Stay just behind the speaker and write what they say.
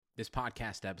This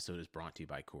podcast episode is brought to you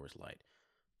by Coors Light.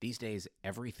 These days,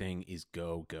 everything is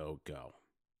go, go, go.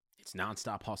 It's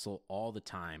nonstop hustle all the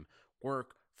time.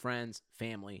 Work, friends,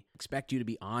 family expect you to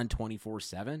be on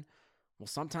 24/7. Well,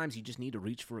 sometimes you just need to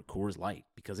reach for a Coors Light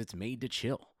because it's made to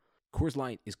chill. Coors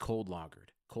Light is cold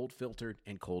lagered, cold filtered,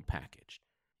 and cold packaged.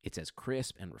 It's as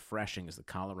crisp and refreshing as the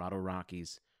Colorado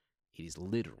Rockies. It is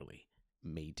literally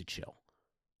made to chill.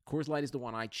 Coors Light is the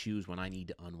one I choose when I need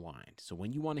to unwind. So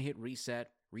when you want to hit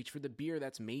reset, reach for the beer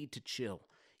that's made to chill.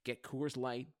 Get Coors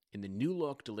Light in the new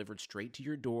look delivered straight to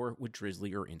your door with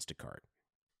Drizzly or Instacart.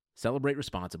 Celebrate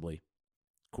responsibly.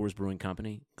 Coors Brewing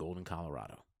Company, Golden,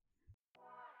 Colorado.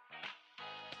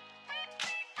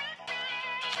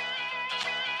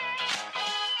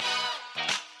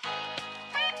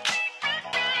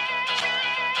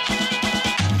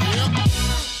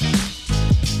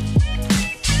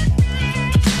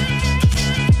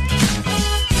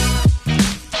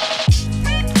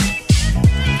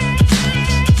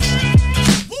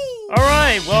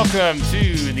 Welcome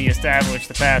to the Establish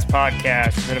the Pass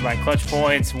podcast presented by Clutch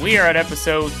Points. We are at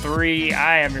episode 3.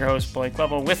 I am your host, Blake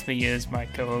Lovell. With me is my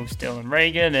co-host, Dylan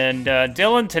Reagan. And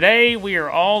Dylan, today we are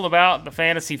all about the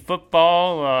fantasy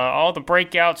football, all the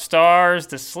breakout stars,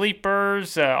 the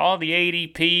sleepers, all the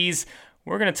ADPs.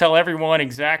 We're going to tell everyone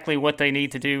exactly what they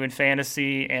need to do in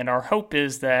fantasy, and our hope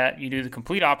is that you do the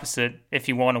complete opposite if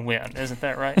you want to win. Isn't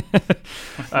that right?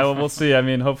 Well, we'll see. I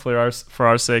mean, hopefully for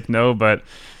our sake, no, but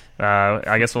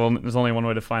I guess there's only one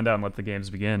way to find out and let the games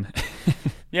begin.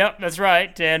 Yep, that's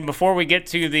right. And before we get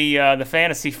to the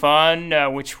fantasy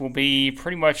fun, which will be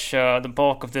pretty much the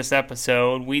bulk of this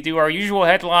episode, we do our usual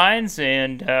headlines,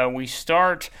 and we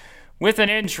start with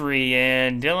an injury.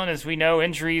 And Dylan, as we know,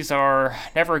 injuries are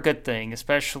never a good thing,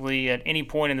 especially at any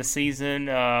point in the season,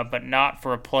 but not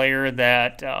for a player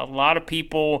that a lot of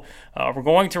people were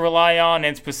going to rely on,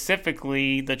 and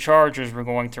specifically the Chargers were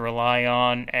going to rely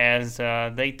on, as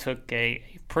they took a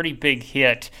pretty big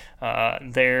hit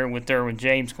there with Derwin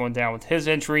James going down with his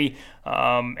injury.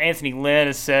 Anthony Lynn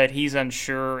has said he's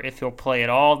unsure if he'll play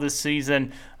at all this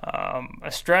season.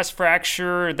 A stress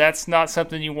fracture, that's not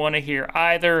something you want to hear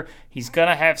either. He's going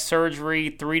to have surgery.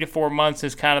 3 to 4 months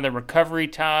is kind of the recovery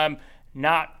time.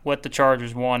 Not what the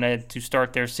Chargers wanted to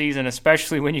start their season,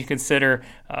 especially when you consider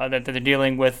that they're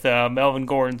dealing with Melvin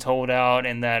Gordon's holdout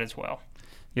and that as well.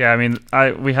 Yeah, I mean,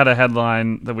 we had a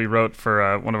headline that we wrote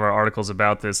for one of our articles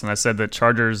about this, and I said that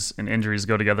Chargers and injuries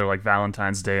go together like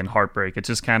Valentine's Day and heartbreak. It's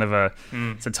just kind of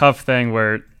it's a tough thing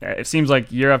where it seems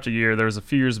like year after year. There was a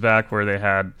few years back where they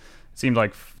had, it seemed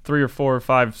like 3 or 4 or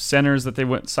 5 centers that they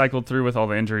cycled through with all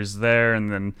the injuries there, and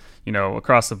then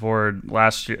across the board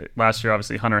last year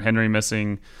obviously Hunter Henry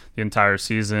missing the entire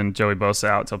season, Joey Bosa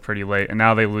out till pretty late, and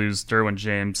now they lose Derwin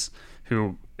James,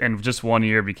 who in just 1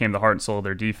 year became the heart and soul of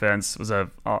their defense. Was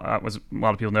a lot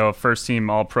of people know, a first-team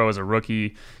All-Pro as a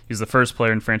rookie. He's the first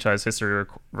player in franchise history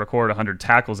to record 100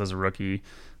 tackles as a rookie,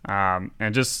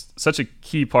 and just such a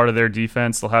key part of their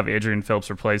defense. They'll have Adrian Phillips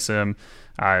replace him.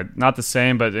 Not the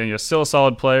same, but still a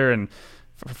solid player, and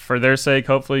for their sake,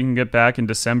 hopefully he can get back in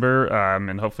December,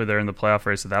 and hopefully they're in the playoff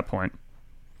race at that point.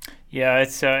 Yeah,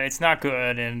 it's not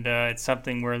good, and it's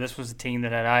something where this was a team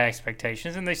that had high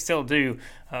expectations, and they still do.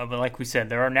 But like we said,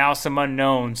 there are now some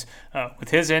unknowns with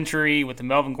his injury, with the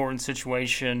Melvin Gordon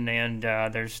situation, and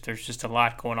there's just a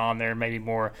lot going on there, maybe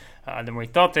more than we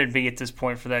thought there'd be at this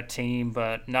point for that team,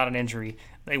 but not an injury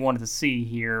they wanted to see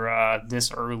here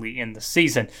this early in the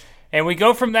season. And we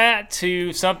go from that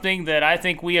to something that I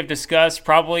think we have discussed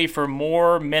probably for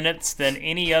more minutes than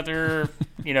any other,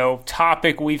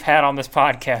 topic we've had on this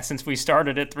podcast since we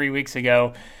started it 3 weeks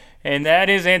ago. And that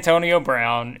is Antonio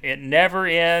Brown. It never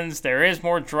ends. There is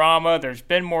more drama. There's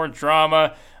been more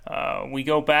drama. We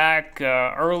go back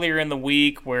earlier in the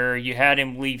week where you had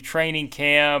him leave training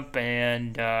camp,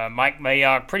 and Mike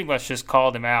Mayock pretty much just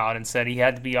called him out and said he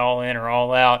had to be all in or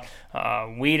all out.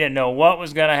 We didn't know what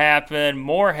was going to happen.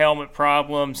 More helmet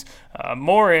problems,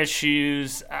 more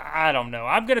issues. I don't know.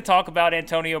 I'm going to talk about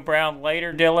Antonio Brown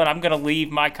later, Dylan. I'm going to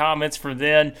leave my comments for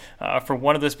then for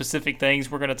one of the specific things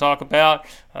we're going to talk about.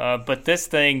 But this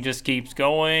thing just keeps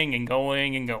going and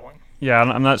going and going. Yeah,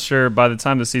 I'm not sure. By the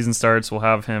time the season starts, we'll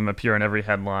have him appear in every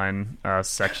headline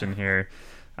section here.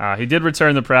 He did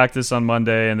return to practice on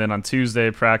Monday, and then on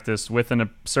Tuesday practiced with a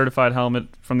certified helmet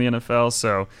from the NFL.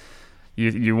 So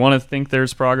you want to think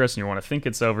there's progress, and you want to think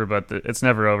it's over, but it's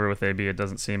never over with AB, it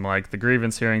doesn't seem like. The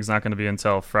grievance hearing is not going to be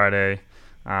until Friday.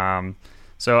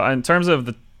 So in terms of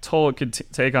the toll it could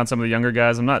take on some of the younger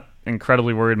guys, I'm not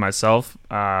incredibly worried myself.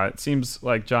 It seems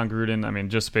like John Gruden,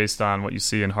 just based on what you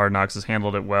see in Hard Knocks, has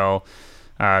handled it well,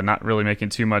 not really making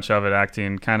too much of it,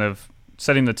 acting kind of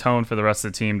setting the tone for the rest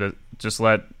of the team to just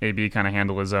let AB kind of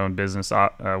handle his own business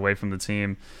away from the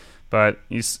team. But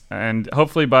and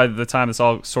hopefully by the time this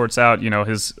all sorts out,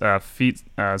 his feet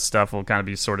stuff will kind of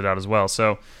be sorted out as well.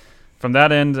 So from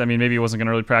that end, I mean, maybe he wasn't going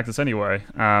to really practice anyway.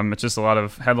 It's just a lot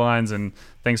of headlines and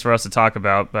things for us to talk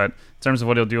about. But in terms of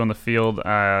what he'll do on the field,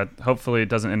 hopefully it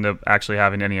doesn't end up actually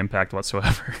having any impact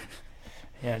whatsoever.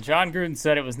 Yeah, John Gruden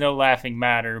said it was no laughing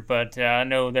matter, but I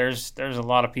know there's a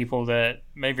lot of people that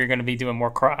maybe are going to be doing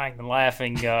more crying than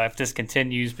laughing if this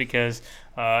continues, because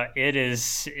it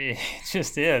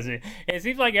just is. It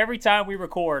seems like every time we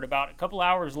record, about a couple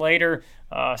hours later,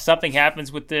 something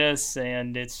happens with this,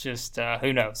 and it's just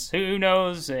who knows? Who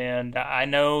knows? And I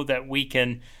know that we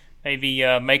can maybe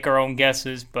make our own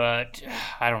guesses, but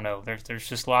I don't know. There's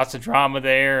just lots of drama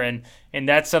there, and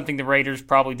that's something the Raiders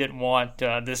probably didn't want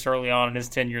this early on in his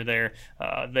tenure there.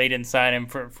 They didn't sign him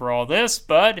for all this,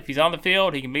 but if he's on the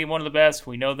field, he can be one of the best.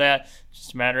 We know that. It's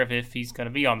just a matter of if he's going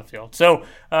to be on the field. So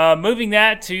moving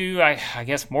that to, I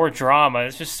guess, more drama.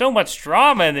 There's just so much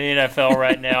drama in the NFL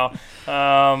right now.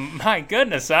 My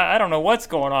goodness, I don't know what's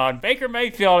going on. Baker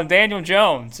Mayfield and Daniel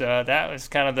Jones. That was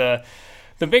kind of the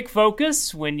big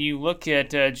focus when you look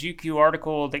at a GQ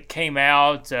article that came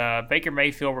out. Baker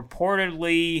Mayfield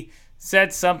reportedly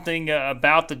said something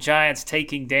about the Giants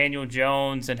taking Daniel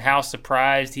Jones and how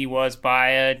surprised he was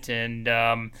by it, and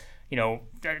talent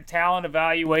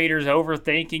evaluators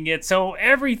overthinking it. So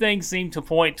everything seemed to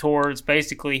point towards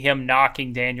basically him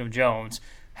knocking Daniel Jones.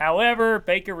 However,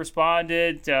 Baker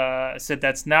responded, said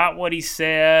that's not what he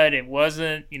said. It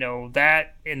wasn't,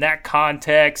 that in that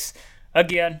context.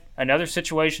 Again, another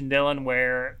situation, Dylan,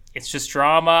 where it's just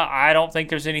drama. I don't think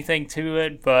there's anything to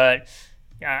it, but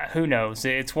who knows?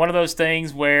 It's one of those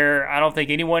things where I don't think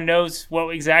anyone knows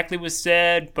what exactly was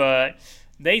said, but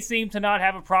they seem to not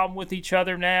have a problem with each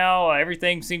other now.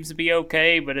 Everything seems to be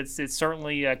okay, but it's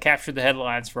certainly captured the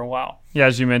headlines for a while. Yeah,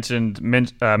 as you mentioned,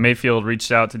 Mayfield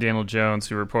reached out to Daniel Jones,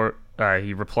 who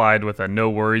he replied with a "no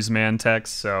worries, man"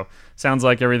 text. So sounds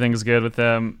like everything's good with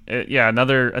them.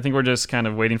 I think we're just kind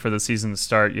of waiting for the season to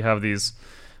start. You have these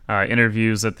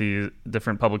interviews that the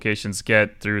different publications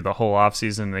get through the whole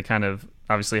offseason. They kind of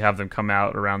obviously have them come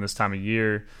out around this time of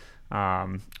year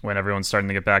when everyone's starting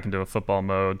to get back into a football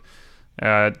mode.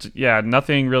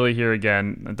 Nothing really here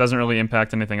again. It doesn't really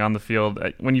impact anything on the field.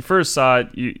 When you first saw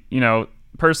it,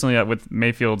 personally, with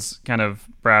Mayfield's kind of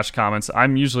brash comments,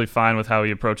 I'm usually fine with how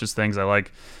he approaches things. I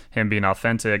like him being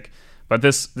authentic. But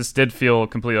this did feel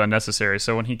completely unnecessary.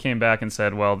 So when he came back and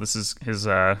said, well, this is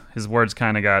his words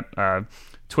kind of got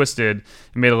twisted,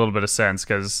 it made a little bit of sense,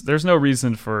 because there's no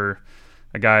reason for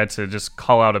a guy to just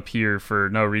call out a peer for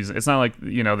no reason. It's not like,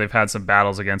 they've had some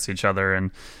battles against each other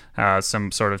and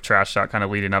some sort of trash talk kind of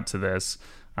leading up to this.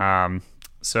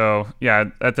 So,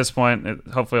 at this point,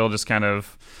 hopefully it'll just kind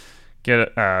of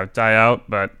die out.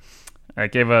 But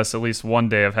it gave us at least one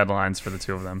day of headlines for the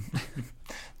two of them.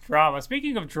 Drama.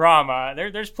 Speaking of drama,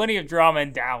 there's plenty of drama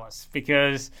in Dallas,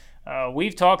 because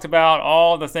we've talked about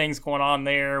all the things going on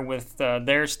there with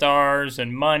their stars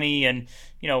and money, and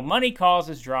money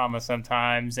causes drama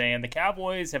sometimes, and the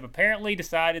Cowboys have apparently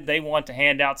decided they want to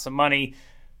hand out some money,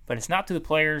 but it's not to the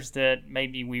players that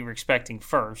maybe we were expecting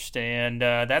first, and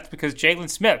that's because Jalen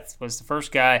Smith was the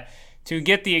first guy to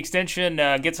get the extension,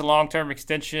 gets a long-term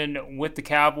extension with the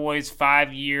Cowboys,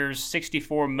 5 years,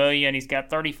 $64 million. He's got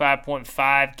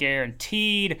 $35.5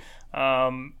 guaranteed.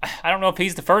 I don't know if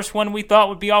he's the first one we thought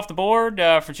would be off the board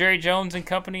for Jerry Jones and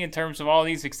company in terms of all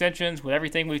these extensions, with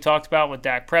everything we talked about with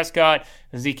Dak Prescott,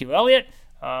 Ezekiel Elliott.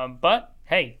 But,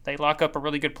 hey, they lock up a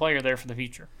really good player there for the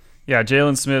future. Yeah,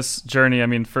 Jalen Smith's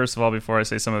journey, first of all, before I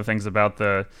say some of the things about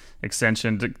the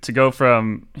extension, to go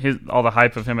from all the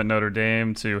hype of him at Notre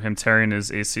Dame to him tearing his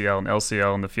ACL and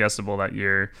LCL in the Fiesta Bowl that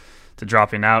year, to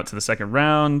dropping out to the second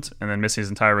round and then missing his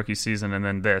entire rookie season, and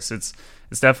then this. It's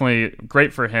definitely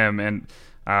great for him, and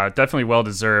definitely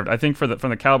well-deserved. I think from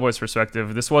the Cowboys'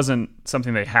 perspective, this wasn't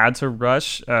something they had to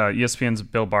rush. ESPN's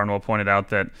Bill Barnwell pointed out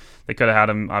that they could have had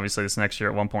him, obviously, this next year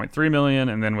at $1.3 million,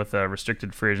 and then with a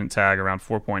restricted free agent tag around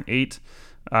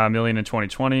 $4.8 million in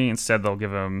 2020. Instead, they'll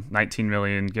give him $19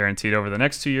 million guaranteed over the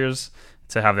next 2 years,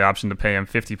 to have the option to pay him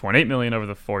 $50.8 million over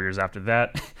the 4 years after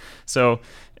that. So,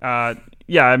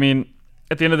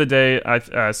 at the end of the day,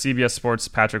 CBS Sports'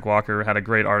 Patrick Walker had a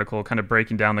great article kind of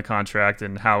breaking down the contract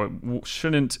and how it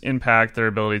shouldn't impact their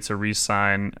ability to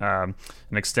re-sign and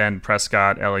extend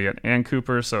Prescott, Elliott, and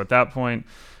Cooper. So at that point,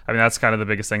 that's kind of the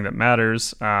biggest thing that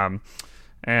matters.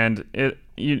 And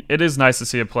it is nice to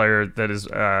see a player that is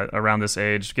around this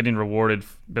age getting rewarded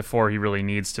before he really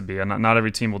needs to be. And not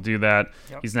every team will do that.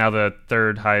 Yep. He's now the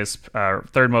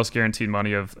third most guaranteed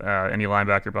money of any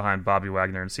linebacker behind Bobby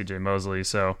Wagner and C.J. Mosley.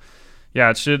 So, yeah,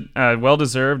 it should well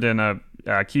deserved and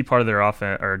a key part of their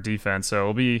offense or defense. So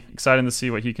it'll be exciting to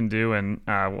see what he can do, and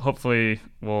hopefully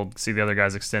we'll see the other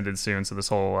guys extended soon, so this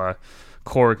whole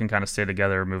core can kind of stay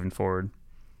together moving forward.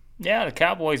 Yeah, the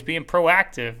Cowboys being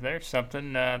proactive. There's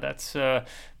something that's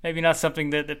maybe not something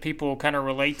that people kind of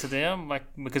relate to them, like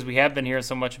because we have been hearing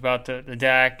so much about the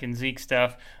Dak and Zeke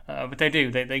stuff. But they do.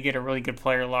 They get a really good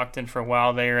player locked in for a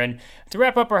while there. And to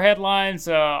wrap up our headlines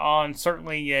on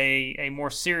certainly a more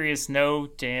serious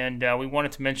note, and we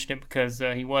wanted to mention it because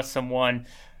he was someone.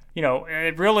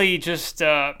 It really just,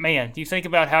 man, you think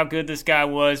about how good this guy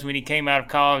was when he came out of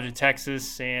college at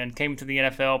Texas and came to the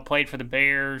NFL, played for the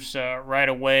Bears right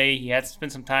away. He had to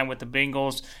spend some time with the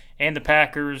Bengals and the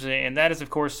Packers, and that is, of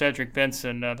course, Cedric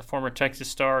Benson, the former Texas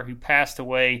star who passed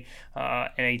away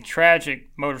in a tragic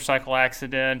motorcycle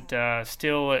accident,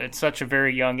 still at such a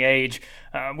very young age.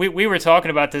 We were talking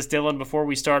about this, Dylan, before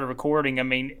we started recording. I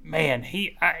mean, man,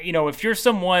 if you're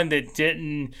someone that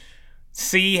didn't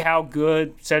see how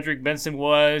good Cedric Benson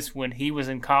was when he was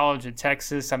in college at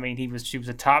Texas. I mean, he was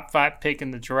a top 5 pick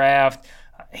in the draft.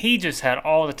 He just had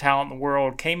all the talent in the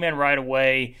world, came in right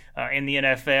away in the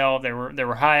NFL. There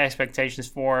were high expectations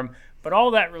for him. But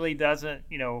all that really doesn't,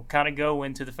 kind of go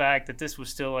into the fact that this was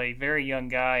still a very young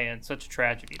guy and such a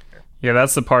tragedy there. Yeah,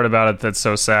 that's the part about it that's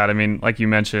so sad. I mean, like you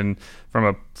mentioned, from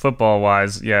a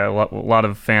football-wise, yeah, a lot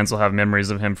of fans will have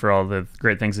memories of him for all the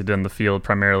great things he did in the field,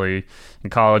 primarily in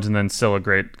college, and then still a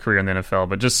great career in the NFL.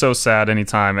 But just so sad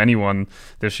anytime anyone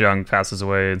this young passes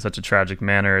away in such a tragic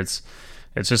manner. It's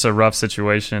just a rough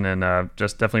situation, and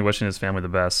just definitely wishing his family the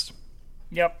best.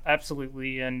 Yep,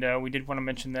 absolutely, and we did want to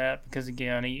mention that because,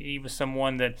 again, he was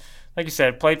someone that, like you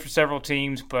said, played for several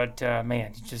teams, but,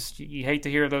 man, you hate to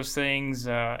hear those things,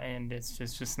 and it's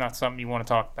just not something you want to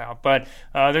talk about. But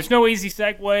there's no easy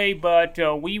segue,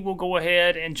 but we will go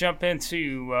ahead and jump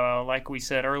into, like we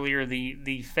said earlier,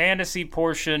 the fantasy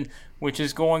portion, which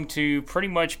is going to pretty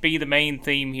much be the main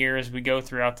theme here as we go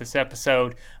throughout this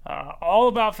episode. All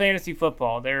about fantasy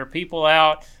football. There are people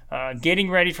out getting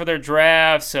ready for their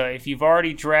drafts. If you've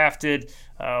already drafted,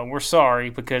 we're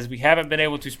sorry because we haven't been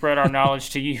able to spread our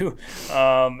knowledge to you.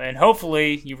 And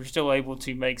hopefully you were still able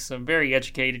to make some very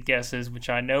educated guesses, which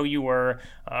I know you were.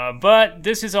 But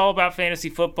this is all about fantasy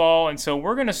football, and so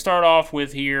we're going to start off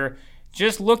with here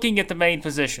just looking at the main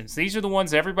positions. These are the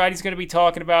ones everybody's going to be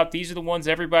talking about. These are the ones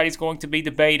everybody's going to be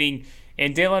debating.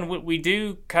 And Dylan, we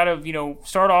do kind of,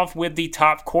 start off with the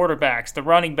top quarterbacks, the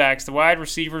running backs, the wide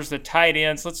receivers, the tight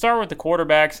ends. Let's start with the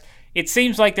quarterbacks. It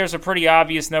seems like there's a pretty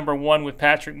obvious number one with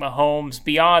Patrick Mahomes.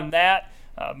 Beyond that,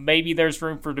 maybe there's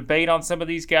room for debate on some of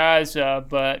these guys,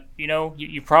 but,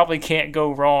 you probably can't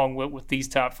go wrong with these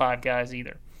top 5 guys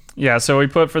either. Yeah, so we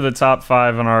put for the top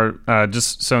 5 on our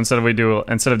just so instead of doing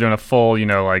a full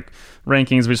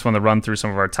rankings, we just want to run through some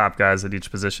of our top guys at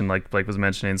each position, like Blake was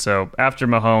mentioning. So after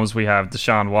Mahomes, we have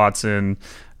Deshaun Watson,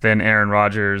 then Aaron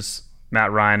Rodgers,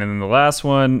 Matt Ryan, and then the last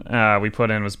one we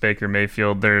put in was Baker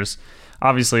Mayfield. There's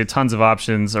obviously tons of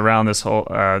options around this whole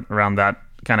around that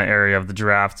kind of area of the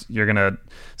draft. You're gonna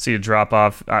see a drop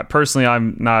off. Personally,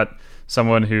 I'm not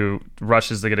someone who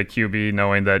rushes to get a QB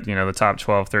knowing that, the top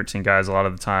 12, 13 guys a lot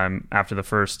of the time after the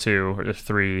first 2 or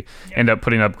 3 end up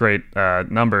putting up great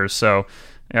numbers. So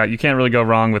you can't really go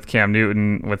wrong with Cam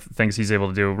Newton with things he's able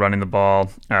to do running the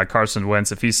ball. Carson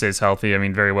Wentz, if he stays healthy,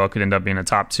 very well could end up being a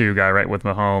top 2 guy right with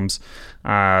Mahomes.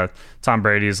 Tom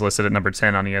Brady is listed at number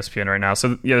 10 on ESPN right now.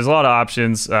 So yeah, there's a lot of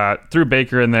options. Threw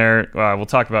Baker in there. We'll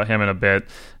talk about him in a bit.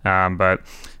 But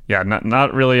yeah,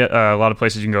 not really a lot of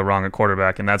places you can go wrong at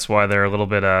quarterback, and that's why they're a little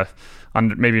bit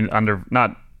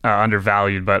not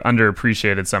undervalued, but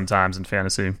underappreciated sometimes in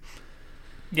fantasy.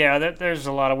 Yeah, there's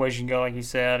a lot of ways you can go, like you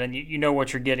said, and you know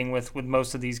what you're getting with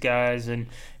most of these guys,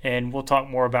 and we'll talk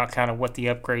more about kind of what the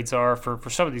upgrades are for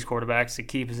some of these quarterbacks, the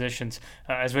key positions,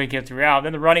 as we get throughout.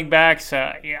 Then the running backs,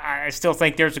 I still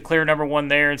think there's a clear number 1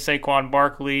 there in Saquon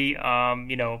Barkley.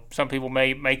 Some people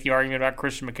may make the argument about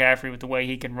Christian McCaffrey with the way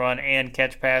he can run and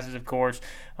catch passes, of course.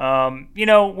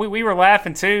 We were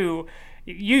laughing too.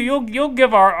 You'll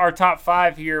give our top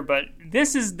 5 here, but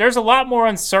there's a lot more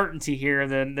uncertainty here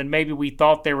than maybe we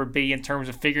thought there would be in terms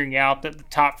of figuring out the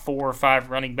top 4 or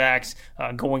 5 running backs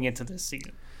going into this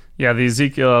season. Yeah, the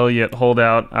Ezekiel Elliott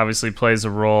holdout obviously plays a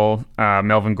role.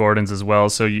 Melvin Gordon's as well.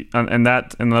 So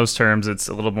in those terms, it's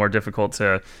a little more difficult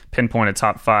to pinpoint a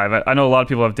top 5. I know a lot of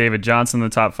people have David Johnson in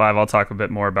the top 5. I'll talk a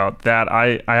bit more about that.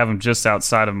 I have him just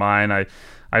outside of mine. I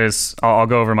I'll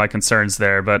go over my concerns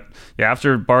there. But yeah,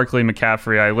 after Barkley,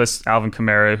 McCaffrey, I list Alvin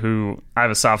Kamara, who I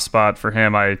have a soft spot for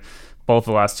him. Both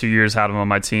the last 2 years had him on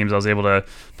my teams. I was able to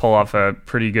pull off a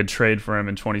pretty good trade for him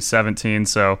in 2017.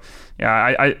 So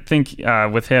yeah, I think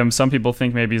with him, some people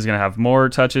think maybe he's going to have more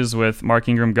touches with Mark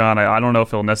Ingram gone. I don't know if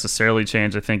he'll necessarily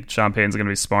change. I think Sean Payton's going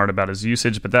to be smart about his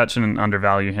usage, but that shouldn't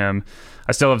undervalue him.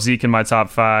 I still have Zeke in my top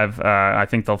 5. I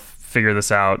think they'll figure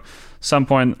this out some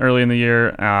point early in the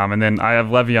year. And then I have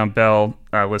Le'Veon Bell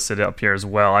listed up here as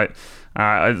well.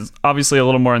 Obviously a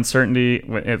little more uncertainty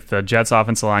with the Jets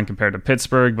offensive line compared to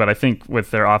Pittsburgh, but I think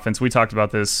with their offense, we talked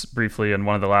about this briefly in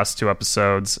one of the last 2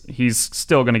 episodes, he's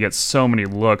still going to get so many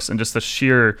looks, and just the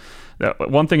sheer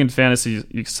one thing in fantasy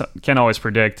you can't always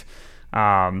predict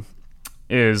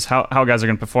is how guys are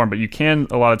going to perform, but you can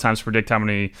a lot of times predict how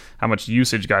much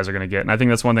usage guys are going to get. And I think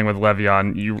that's one thing with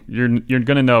Le'Veon. You're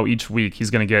going to know each week he's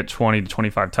going to get 20 to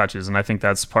 25 touches, and I think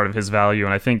that's part of his value.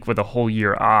 And I think with a whole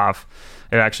year off,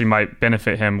 it actually might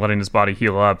benefit him letting his body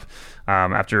heal up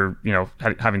after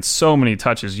having so many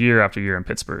touches year after year in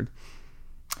Pittsburgh.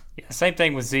 Yeah, same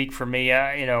thing with Zeke for me.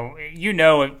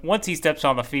 Once he steps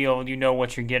on the field, you know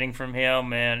what you're getting from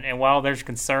him. And while there's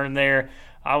concern there,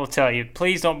 I will tell you,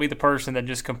 please don't be the person that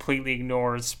just completely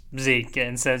ignores Zeke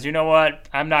and says, you know what,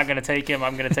 I'm not going to take him.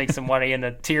 I'm going to take somebody in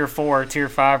the tier 4 or tier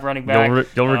 5 running back.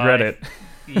 You'll regret it.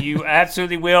 You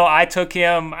absolutely will. I took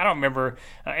him. I don't remember.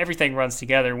 Everything runs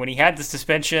together. When he had the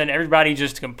suspension, everybody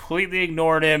just completely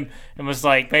ignored him and was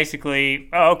like, basically,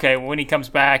 oh, okay, well, when he comes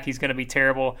back, he's going to be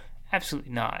terrible.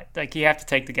 Absolutely not. Like, you have to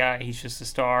take the guy. He's just a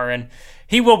star, and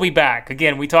he will be back.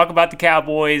 Again, we talk about the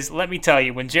Cowboys. Let me tell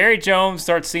you, when Jerry Jones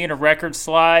starts seeing a record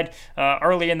slide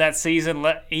early in that season,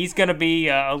 he's going to be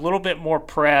a little bit more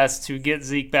pressed to get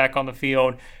Zeke back on the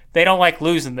field. They don't like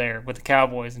losing there with the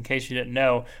Cowboys, in case you didn't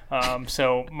know.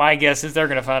 So my guess is they're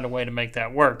going to find a way to make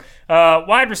that work.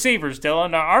 Wide receivers,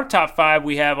 Dylan. Our top 5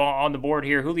 we have on the board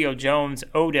here: Julio Jones,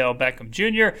 Odell Beckham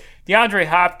Jr., DeAndre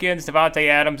Hopkins, Devontae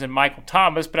Adams, and Michael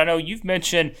Thomas. But I know you've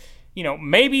mentioned,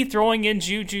 maybe throwing in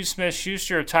Juju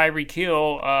Smith-Schuster or Tyreek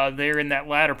Hill there in that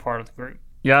latter part of the group.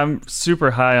 Yeah, I'm super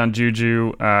high on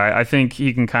Juju. I think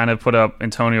he can kind of put up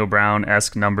Antonio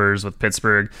Brown-esque numbers with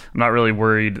Pittsburgh. I'm not really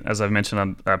worried, as I've mentioned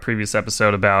on a previous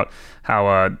episode, about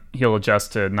how he'll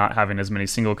adjust to not having as many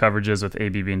single coverages with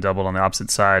AB being doubled on the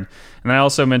opposite side. And then I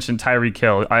also mentioned Tyreek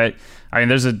Hill. I mean,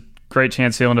 there's a great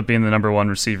chance he'll end up being the number 1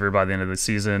 receiver by the end of the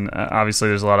season. Obviously,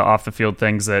 there's a lot of off-the-field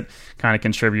things that kind of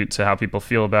contribute to how people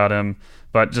feel about him.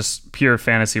 But just pure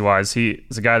fantasy-wise, he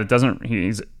is a guy that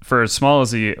he's for as small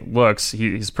as he looks,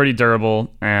 he's pretty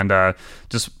durable, and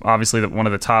just obviously one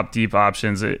of the top deep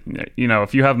options. If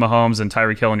you have Mahomes and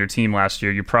Tyreek Hill on your team last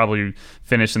year, you probably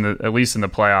finish at least in the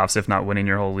playoffs, if not winning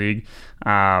your whole league.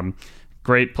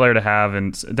 Great player to have,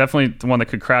 and definitely the one that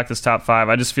could crack this top 5.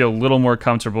 I just feel a little more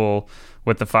comfortable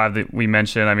with the 5 that we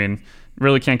mentioned. I mean,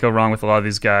 really can't go wrong with a lot of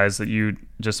these guys that you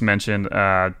just mentioned.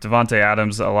 Devontae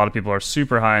Adams, a lot of people are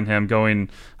super high on him, going,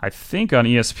 I think, on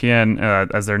ESPN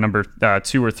as their number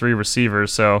 2 or 3 receiver.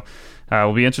 So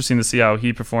it'll be interesting to see how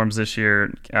he performs this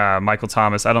year. Michael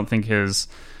Thomas, I don't think his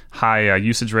high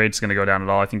usage rate is going to go down at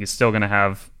all. I think he's still going to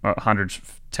have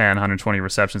 110, 120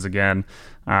 receptions again.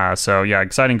 So, yeah,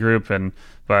 exciting group,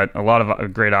 but a lot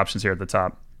of great options here at the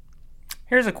top.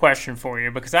 Here's a question for you,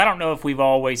 because I don't know if we've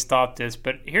always thought this,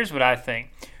 but here's what I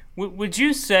think. Would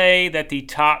you say that the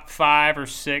top 5 or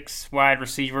 6 wide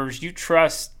receivers, you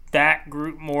trust that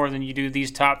group more than you do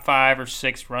these top 5 or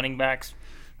 6 running backs?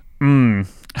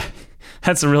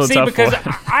 That's a really tough one. Because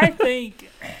I think,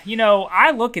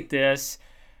 I look at this,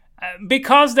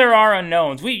 because there are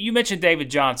unknowns. You mentioned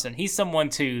David Johnson. He's someone,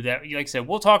 too, that, like I said,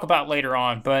 we'll talk about later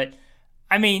on. But,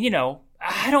 I mean,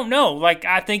 I don't know. Like,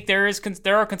 I think there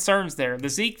are concerns there. The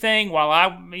Zeke thing, while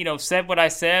I, said what I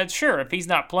said, sure, if he's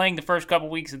not playing the first couple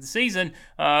weeks of the season,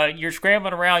 you're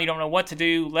scrambling around, you don't know what to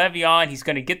do. Le'Veon, he's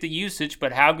going to get the usage,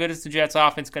 but how good is the Jets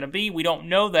offense going to be? We don't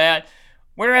know that.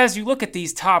 Whereas you look at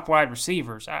these top wide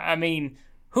receivers, I mean,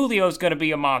 Julio's going to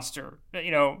be a monster.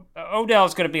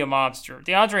 Odell's going to be a monster.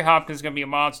 DeAndre Hopkins is going to be a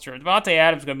monster. Devontae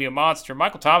Adams is going to be a monster.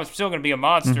 Michael Thomas is still going to be a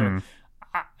monster. Mm-hmm.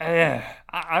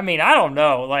 I mean, I don't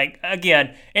know. Like,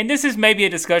 again, and this is maybe a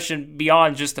discussion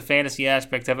beyond just the fantasy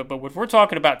aspect of it, but if we're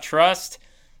talking about trust,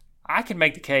 I can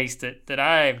make the case that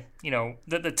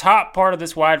the top part of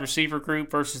this wide receiver group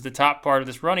versus the top part of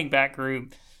this running back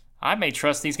group, I may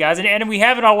trust these guys. And we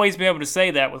haven't always been able to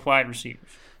say that with wide receivers.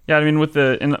 Yeah, I mean,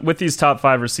 with these top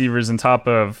 5 receivers on top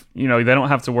of, they don't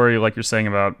have to worry, like you're saying,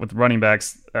 about with running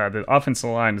backs, the offensive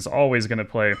line is always going to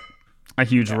play a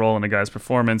huge role in a guy's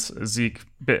performance. Zeke,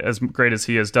 as great as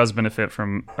he is, does benefit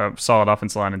from a solid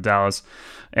offensive line in Dallas.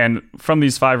 And from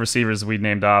these 5 receivers we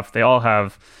named off, they all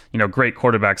have, great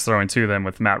quarterbacks throwing to them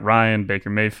with Matt Ryan, Baker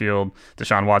Mayfield,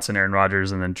 Deshaun Watson, Aaron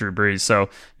Rodgers, and then Drew Brees. So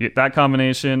that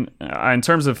combination, in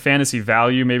terms of fantasy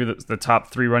value, maybe the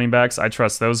top 3 running backs, I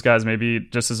trust those guys maybe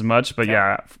just as much. But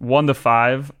 1 to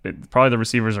 5, probably the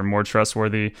receivers are more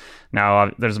trustworthy.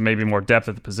 Now, there's maybe more depth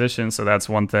at the position, so that's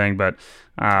one thing. But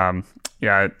can't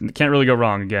really go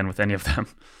wrong again with any of them.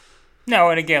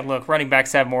 No, and again, look, running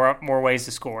backs have more ways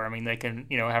to score. I mean, they can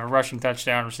have a rushing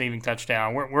touchdown, receiving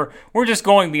touchdown. We're just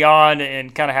going beyond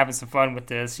and kind of having some fun with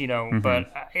this,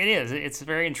 But it's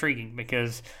very intriguing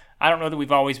because I don't know that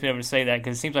we've always been able to say that,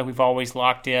 because it seems like we've always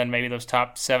locked in maybe those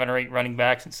top 7 or 8 running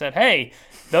backs and said, hey,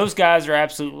 those guys are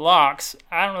absolute locks.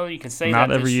 I don't know that you can say not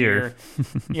that every this year.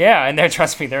 Yeah, and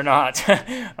trust me, they're not.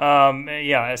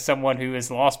 As someone who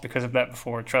has lost because of that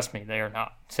before, trust me, they are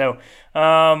not. So,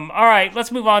 all right,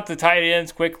 let's move on to the tight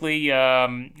ends quickly. We're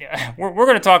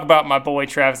going to talk about my boy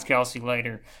Travis Kelce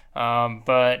later.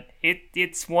 But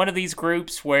it's one of these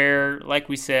groups where, like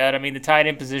we said, I mean, the tight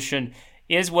end position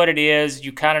is what it is.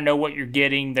 You kind of know what you're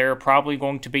getting. There are probably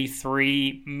going to be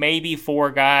 3, maybe 4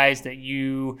 guys that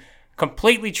you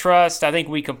completely trust. I think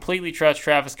we completely trust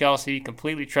Travis Kelce,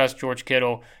 completely trust George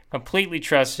Kittle, completely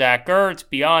trust Zach Ertz.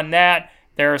 Beyond that,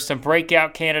 there are some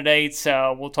breakout candidates.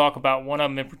 We'll talk about one of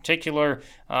them in particular.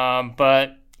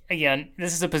 But again,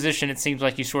 this is a position it seems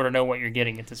like you sort of know what you're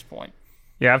getting at this point.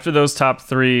 Yeah, after those top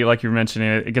 3, like you were mentioning,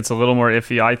 it gets a little more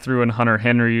iffy. I threw in Hunter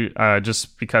Henry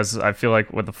just because I feel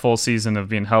like with the full season of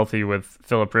being healthy with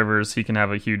Phillip Rivers, he can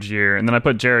have a huge year. And then I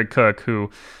put Jared Cook, who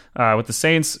with the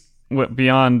Saints,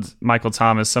 beyond Michael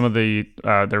Thomas, some of their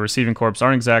receiving corps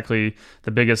aren't exactly the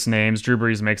biggest names. Drew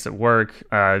Brees makes it work,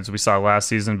 as we saw last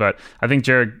season. But I think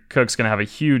Jared Cook's going to have a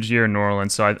huge year in New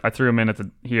Orleans, so I threw him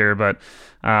in here. But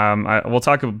we'll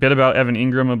talk a bit about Evan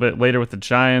Ingram a bit later with the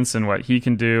Giants and what he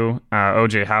can do.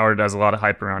 O.J. Howard has a lot of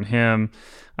hype around him.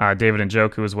 David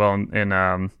Njoku as well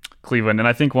in Cleveland. And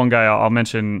I think one guy I'll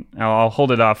mention, I'll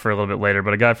hold it off for a little bit later,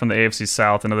 but a guy from the AFC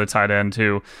South, another tight end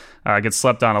who gets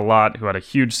slept on a lot, who had a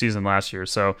huge season last year.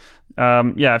 So,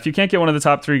 if you can't get one of the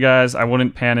top 3 guys, I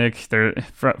wouldn't panic. They're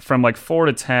from like 4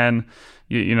 to 10.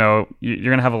 You're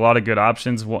going to have a lot of good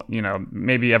options.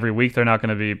 Maybe every week they're not going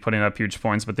to be putting up huge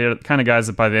points, but they're the kind of guys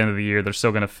that by the end of the year, they're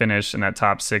still going to finish in that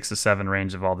top 6 to 7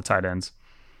 range of all the tight ends.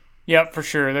 Yep, for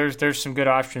sure. There's some good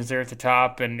options there at the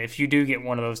top, and if you do get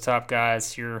one of those top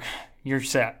guys, you're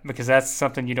set, because that's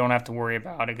something you don't have to worry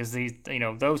about. Because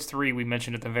those 3 we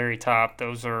mentioned at the very top,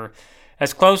 those are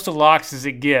as close to locks as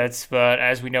it gets. But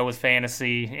as we know with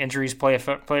fantasy, injuries play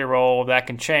a role. That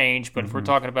can change. But if we're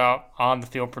talking about on the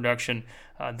field production,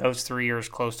 those 3 are as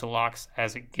close to locks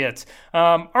as it gets.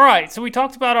 All right, so we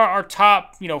talked about our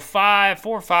top, 4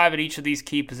 or 5 at each of these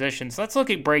key positions. Let's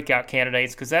look at breakout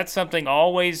candidates, because that's something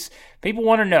always people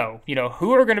want to know.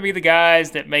 Who are going to be the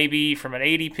guys that maybe from an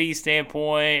ADP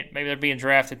standpoint, maybe they're being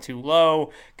drafted too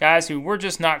low, guys who we're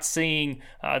just not seeing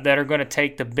that are going to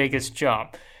take the biggest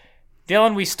jump.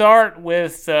 Dylan, we start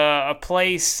with a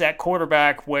place at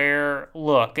quarterback where,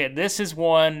 look, this is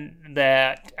one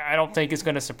that I don't think is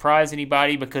going to surprise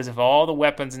anybody because of all the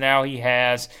weapons now he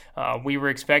has. We were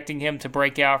expecting him to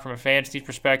break out from a fantasy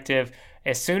perspective.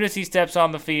 As soon as he steps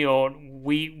on the field,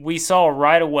 we saw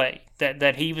right away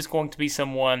that he was going to be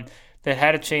someone that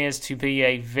had a chance to be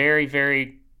a very,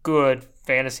 very good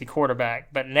fantasy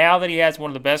quarterback. But now that he has one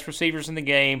of the best receivers in the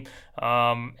game,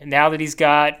 now that he's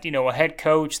got a head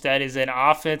coach that is an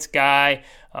offense guy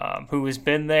who has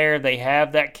been there, they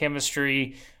have that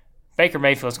chemistry. Baker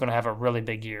Mayfield's going to have a really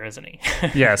big year, isn't he?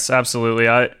 Yes, absolutely.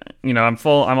 I'm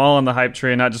all on the hype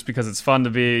train, not just because it's fun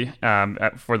to be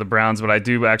for the Browns, but I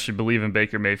do actually believe in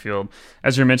Baker Mayfield.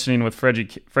 As you're mentioning with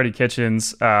Freddie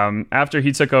Kitchens, after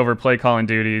he took over play calling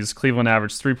duties, Cleveland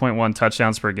averaged 3.1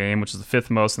 touchdowns per game, which is the 5th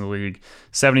most in the league,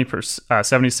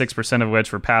 76% of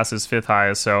which were passes, 5th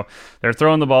highest. So they're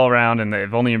throwing the ball around, and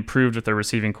they've only improved with their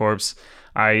receiving corps.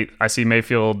 I see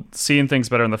Mayfield seeing things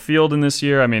better in the field in this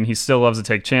year. I mean, he still loves to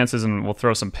take chances and will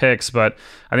throw some picks, but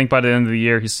I think by the end of the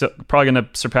year, he's still probably going to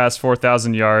surpass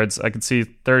 4,000 yards. I could see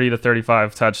 30 to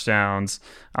 35 touchdowns.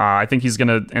 I think he's going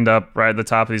to end up right at the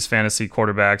top of these fantasy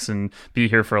quarterbacks and be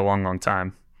here for a long, long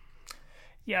time.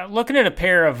 Yeah, looking at a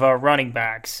pair of running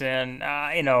backs, and,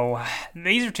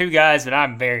 these are 2 guys that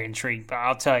I'm very intrigued by,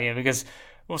 I'll tell you, because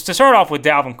well, to start off with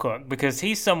Dalvin Cook, because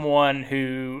he's someone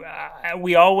who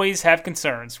we always have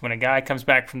concerns when a guy comes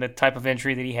back from the type of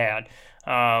injury that he had.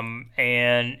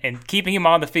 And keeping him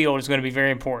on the field is going to be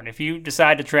very important. If you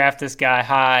decide to draft this guy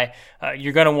high,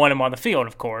 you're going to want him on the field,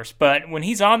 of course. But when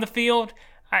he's on the field,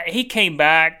 he came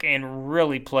back and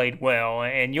really played well,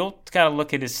 and you'll kind of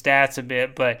look at his stats a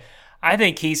bit, but I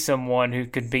think he's someone who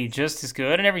could be just as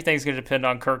good, and everything's going to depend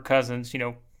on Kirk Cousins,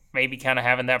 maybe kind of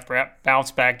having that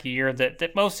bounce back year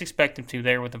that most expect him to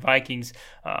there with the Vikings,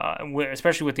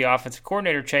 especially with the offensive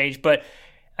coordinator change. But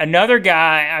another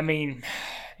guy,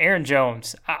 Aaron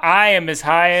Jones. I am as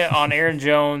high on Aaron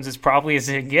Jones as probably as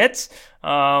it gets.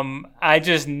 I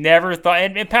just never thought,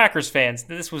 and Packers fans,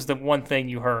 this was the one thing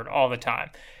you heard all the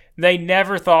time. They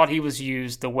never thought he was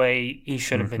used the way he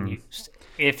should have been used.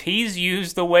 If he's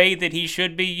used the way that he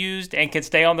should be used and can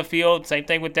stay on the field, same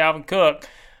thing with Dalvin Cook,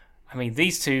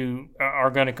 these two are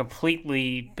going to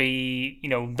completely be,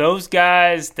 those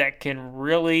guys that can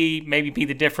really maybe be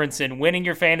the difference in winning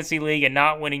your fantasy league and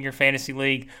not winning your fantasy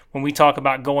league when we talk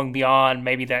about going beyond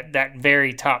maybe that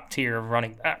very top tier of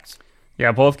running backs.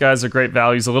 Yeah, both guys are great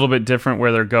values, a little bit different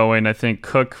where they're going. I think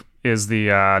Cook is the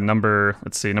number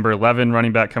 11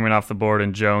 running back coming off the board,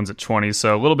 and Jones at 20.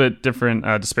 So a little bit different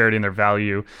disparity in their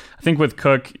value. I think with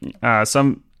Cook,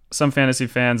 some fantasy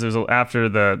fans, it was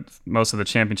after most of the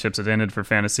championships had ended for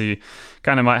fantasy,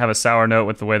 kind of might have a sour note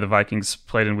with the way the Vikings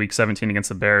played in Week 17 against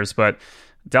the Bears. But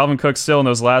Dalvin Cook still in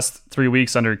those last 3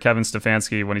 weeks under Kevin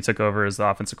Stefanski, when he took over as the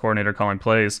offensive coordinator calling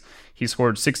plays, he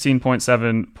scored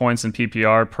 16.7 points in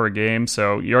PPR per game.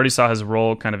 So you already saw his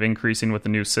role kind of increasing with the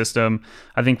new system.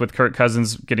 I think with Kirk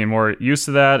Cousins getting more used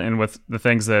to that, and with the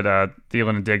things that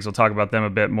Thielen and Diggs, will talk about them a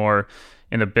bit more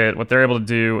in a bit, what they're able to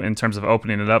do in terms of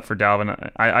opening it up for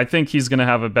Dalvin, I think he's going to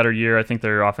have a better year. I think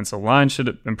their offensive line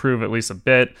should improve at least a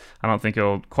bit. I don't think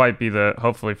it'll quite be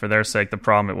hopefully for their sake, the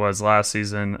problem it was last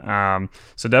season.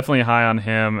 So definitely high on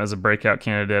him as a breakout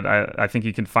candidate. I think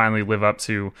he can finally live up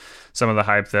to some of the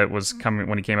hype that was coming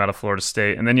when he came out of Florida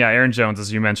State. And then, Aaron Jones,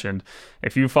 as you mentioned,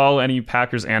 if you follow any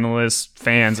Packers analysts,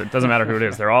 fans, it doesn't matter who it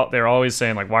is, they're always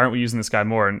saying, like, why aren't we using this guy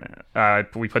more? And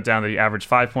we put down the average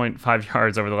 5.5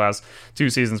 yards over the last 2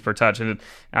 seasons per touch. And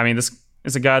this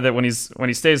is a guy that when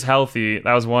he stays healthy,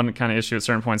 that was one kind of issue at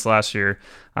certain points last year.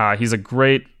 He's a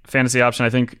great fantasy option. I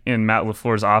think in Matt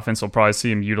LaFleur's offense, we'll probably see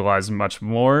him utilized much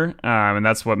more. And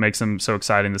that's what makes him so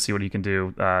exciting to see what he can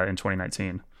do in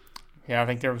 2019. Yeah, I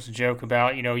think there was a joke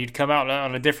about, you'd come out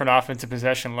on a different offensive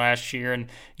possession last year, and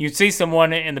you'd see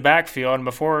someone in the backfield, and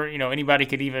before, anybody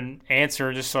could even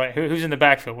answer, just like, who's in the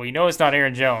backfield? Well, it's not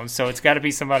Aaron Jones, so it's got to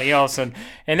be somebody else. And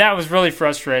that was really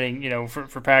frustrating,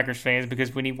 for Packers fans,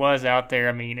 because when he was out there,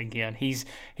 again, he's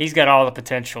got all the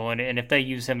potential, and if they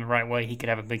use him the right way, he could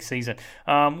have a big season.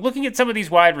 Looking at some of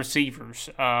these wide receivers,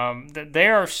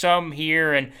 there are some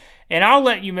here, and I'll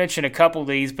let you mention a couple of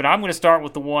these, but I'm going to start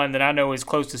with the one that I know is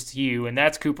closest to you, and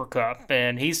that's Cooper Kupp.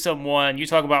 And he's someone, you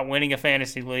talk about winning a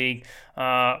fantasy league,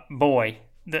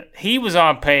 he was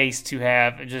on pace to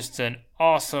have just an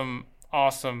awesome,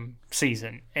 awesome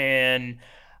season. And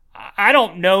I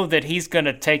don't know that he's going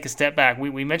to take a step back.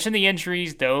 We mentioned the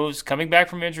injuries, those coming back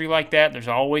from injury like that, there's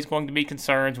always going to be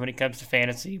concerns when it comes to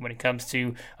fantasy, when it comes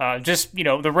to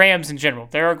the Rams in general.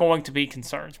 There are going to be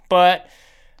concerns. But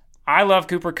I love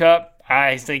Cooper Kupp.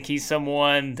 I think he's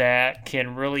someone that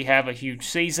can really have a huge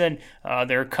season.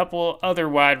 There are a couple other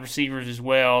wide receivers as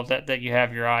well that you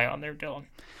have your eye on there, Dylan.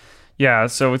 Yeah,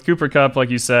 so with Cooper Kupp, like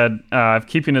you said,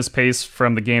 keeping his pace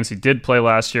from the games he did play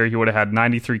last year, he would have had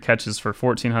 93 catches for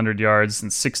 1,400 yards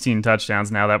and 16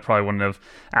 touchdowns. Now that probably wouldn't have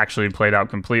actually played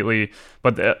out completely.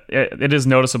 But it is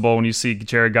noticeable when you see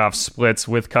Jared Goff splits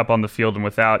with Kupp on the field and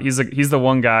without. He's the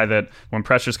one guy that when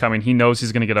pressure's coming, he knows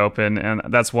he's going to get open, and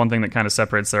that's one thing that kind of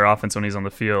separates their offense when he's on the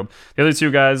field. The other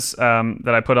two guys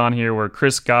that I put on here were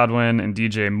Chris Godwin and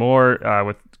DJ Moore.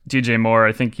 With DJ Moore,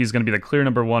 I think he's going to be the clear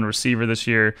number one receiver this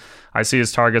year. I see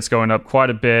his targets going up quite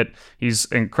a bit. He's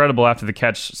incredible after the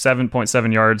catch,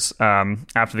 7.7 yards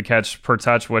after the catch per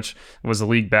touch, which was the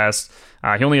league best.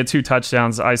 He only had 2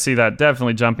 touchdowns. I see that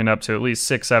definitely jumping up to at least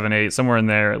 6, 7, 8, somewhere in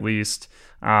there at least.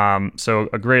 So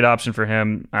a great option for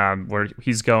him where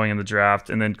he's going in the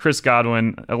draft. And then Chris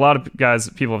Godwin, a lot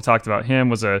of people have talked about him,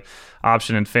 was a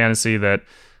option in fantasy that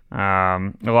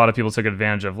a lot of people took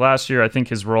advantage of last year. I think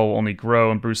his role will only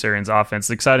grow in Bruce Arians' offense.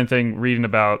 The exciting thing reading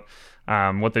about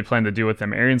what they plan to do with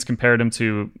him, Arians compared him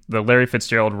to the Larry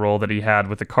Fitzgerald role that he had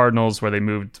with the Cardinals, where they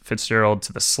moved Fitzgerald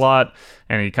to the slot,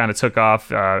 and he kind of took off.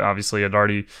 Obviously, had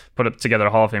already put up together a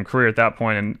Hall of Fame career at that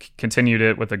point and continued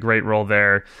it with a great role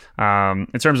there. In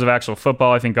terms of actual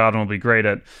football, I think Godwin will be great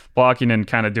at blocking and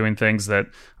kind of doing things that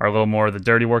are a little more of the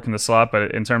dirty work in the slot.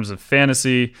 But in terms of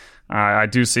fantasy, I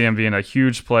do see him being a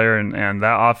huge player, and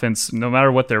that offense, no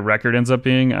matter what their record ends up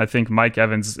being, I think Mike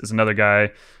Evans is another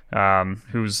guy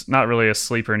who's not really a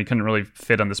sleeper, and he couldn't really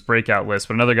fit on this breakout list,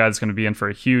 but another guy that's going to be in for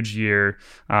a huge year,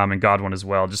 and Godwin as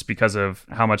well, just because of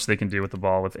how much they can do with the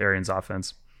ball with Arians'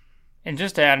 offense. And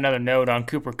just to add another note on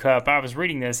Cooper Kupp, I was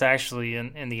reading this actually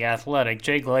in The Athletic.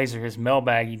 Jay Glazer, his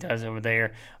mailbag he does over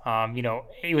there,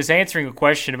 he was answering a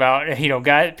question about,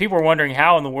 guys, people were wondering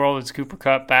how in the world is Cooper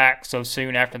Kupp back so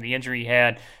soon after the injury he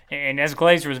had. And as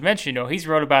Glazer was mentioning, he's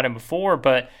wrote about him before,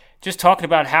 but just talking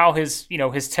about how his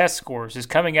test scores, his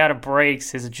coming out of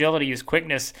breaks, his agility, his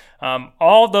quickness,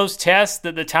 all those tests,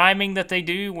 the timing that they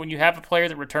do when you have a player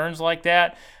that returns like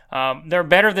that, they're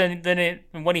better than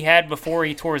what he had before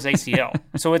he tore his ACL.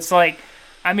 So it's like,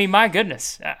 I mean, my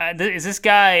goodness,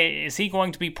 is he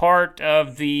going to be part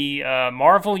of the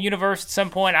Marvel universe at some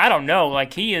point? I don't know.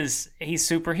 Like, he's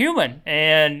superhuman,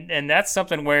 and that's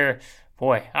something where,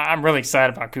 boy, I'm really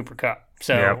excited about Cooper Kupp.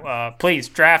 So please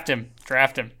draft him.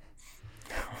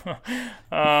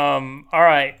 All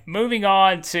right, moving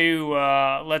on to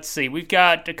let's see. We've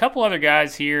got a couple other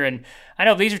guys here, and I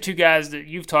know these are two guys that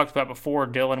you've talked about before,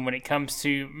 Dylan, when it comes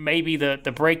to maybe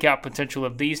the breakout potential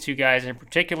of these two guys in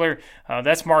particular.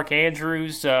 That's Mark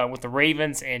Andrews with the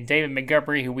Ravens and David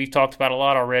Montgomery, who we've talked about a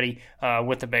lot already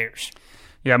with the Bears.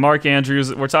 Yeah, Mark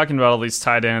Andrews, we're talking about all these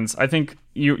tight ends. I think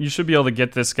you should be able to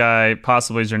get this guy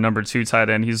possibly as your number 2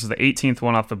 tight end. He's the 18th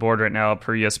one off the board right now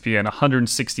per ESPN,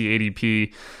 160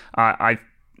 ADP.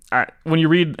 When you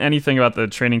read anything about the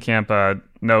training camp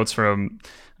notes from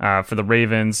for the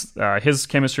Ravens, his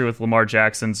chemistry with Lamar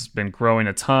Jackson's been growing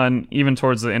a ton. Even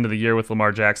towards the end of the year with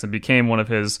Lamar Jackson, became one of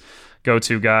his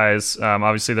go-to guys.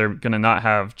 Obviously, they're going to not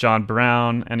have John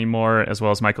Brown anymore, as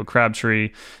well as Michael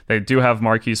Crabtree. They do have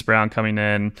Marquise Brown coming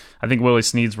in. I think Willie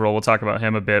Snead's role, we'll talk about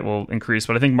him a bit, will increase.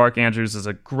 But I think Mark Andrews is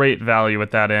a great value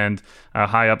at that end.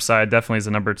 High upside, definitely is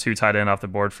the number 2 tight end off the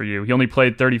board for you. He only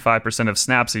played 35% of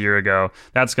snaps a year ago.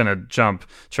 That's going to jump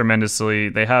tremendously.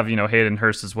 They have, Hayden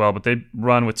Hurst as well, but they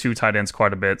run with 2 tight ends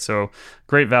quite a bit. So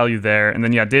great value there. And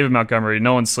then, David Montgomery,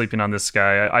 no one's sleeping on this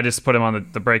guy. I just put him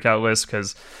on the breakout list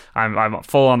because I'm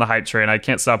full on the hype train. I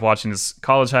can't stop watching his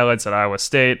college highlights at Iowa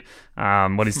State.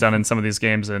 What he's done in some of these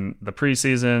games in the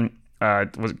preseason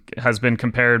has been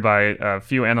compared by a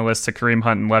few analysts to Kareem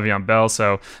Hunt and Le'Veon Bell,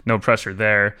 so no pressure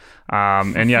there.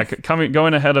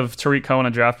 Going ahead of Tariq Cohen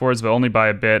on draft boards, but only by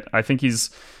a bit. I think he's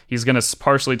going to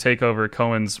partially take over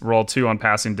Cohen's role too on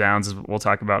passing downs, as we'll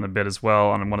talk about in a bit as well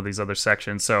on one of these other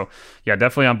sections. So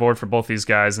definitely on board for both these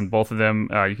guys, and both of them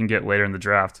you can get later in the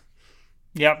draft.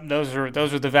 Yep, those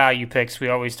are the value picks we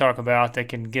always talk about that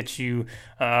can get you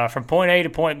from point A to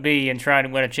point B and trying to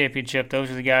win a championship. Those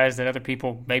are the guys that other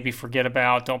people maybe forget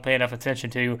about, don't pay enough attention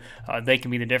to. They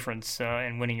can be the difference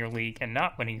in winning your league and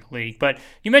not winning your league. But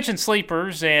you mentioned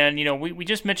sleepers, and we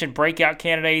just mentioned breakout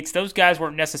candidates. Those guys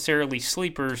weren't necessarily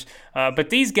sleepers, but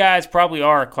these guys probably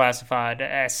are classified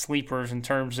as sleepers in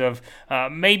terms of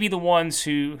maybe the ones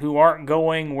who aren't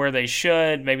going where they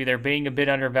should. Maybe they're being a bit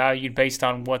undervalued based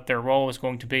on what their role is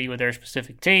going to be with their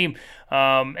specific team.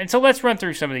 And so let's run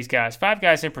through some of these guys, 5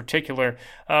 guys in particular.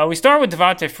 We start with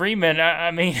Devonta Freeman.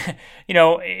 I mean,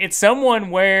 it's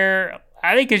someone where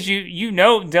I think, as you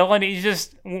know, Dylan, he's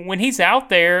just, when he's out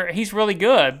there, he's really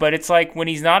good. But it's like when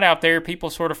he's not out there, people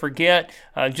sort of forget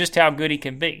just how good he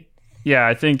can be. Yeah,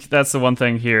 I think that's the one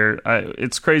thing here.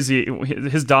 It's crazy.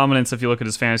 His dominance, if you look at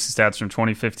his fantasy stats from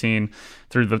 2015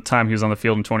 through the time he was on the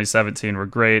field in 2017, were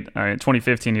great. In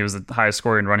 2015, he was the highest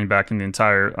scoring running back in the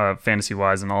entire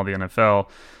fantasy-wise in all the NFL.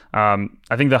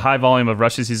 I think the high volume of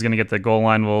rushes he's going to get the goal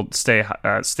line will stay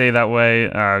that way,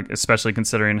 especially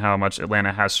considering how much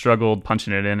Atlanta has struggled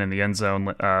punching it in the end zone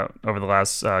over the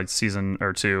last season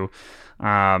or two.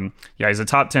 He's a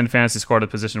top 10 fantasy scorer at the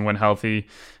position when healthy.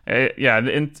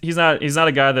 And he's not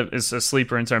a guy that is a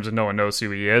sleeper in terms of no one knows who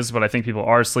he is, but I think people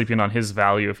are sleeping on his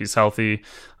value if he's healthy.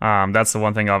 That's the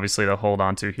one thing, obviously, to hold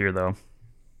on to here, though.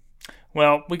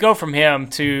 Well, we go from him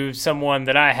to someone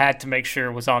that I had to make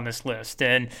sure was on this list.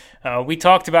 And we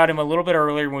talked about him a little bit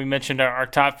earlier when we mentioned our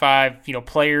top 5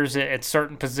 players at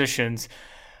certain positions.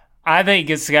 I think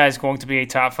this guy is going to be a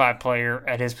top 5 player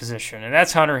at his position, and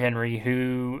that's Hunter Henry,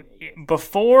 who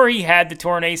before he had the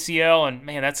torn ACL, and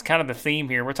man, that's kind of the theme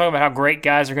here. We're talking about how great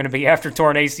guys are going to be after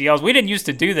torn ACLs. We didn't used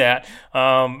to do that.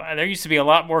 There used to be a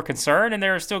lot more concern, and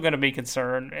there is still going to be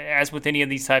concern, as with any of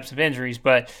these types of injuries,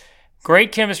 but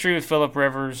great chemistry with Phillip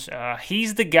Rivers.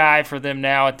 He's the guy for them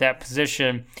now at that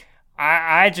position.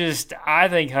 I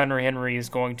think Hunter Henry is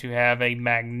going to have a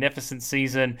magnificent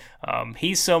season.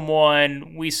 He's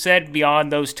someone we said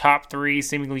beyond those top 3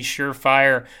 seemingly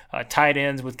surefire tight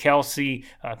ends with Kelsey,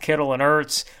 Kittle, and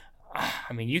Ertz.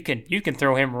 I mean, you can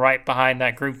throw him right behind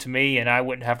that group to me, and I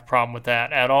wouldn't have a problem with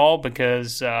that at all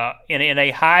because in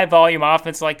a high volume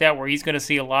offense like that, where he's going to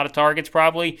see a lot of targets,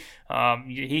 probably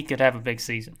he could have a big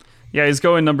season. Yeah, he's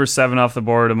going number 7 off the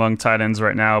board among tight ends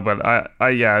right now. But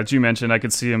yeah, as you mentioned, I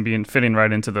could see him fitting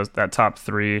right into that top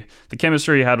 3. The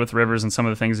chemistry he had with Rivers and some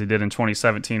of the things he did in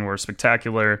 2017 were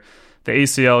spectacular. The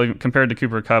ACL compared to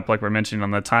Cooper Kupp, like we're mentioning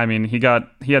on the timing, he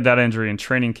had that injury in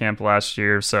training camp last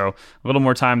year, so a little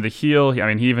more time to heal. I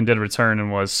mean, he even did return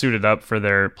and was suited up for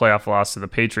their playoff loss to the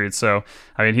Patriots. So,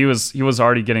 I mean, he was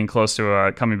already getting close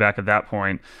to coming back at that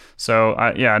point. So,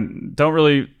 yeah, don't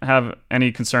really have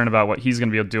any concern about what he's going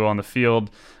to be able to do on the field.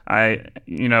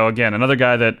 Again, another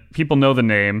guy that people know the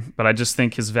name, but I just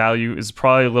think his value is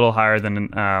probably a little higher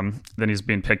than he's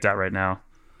being picked at right now.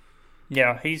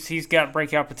 Yeah, he's got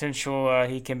breakout potential.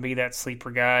 He can be that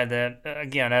sleeper guy that,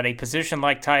 again, at a position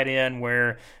like tight end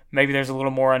where maybe there's a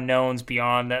little more unknowns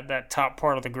beyond that top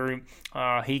part of the group,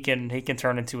 he can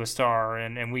turn into a star,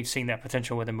 and we've seen that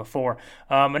potential with him before.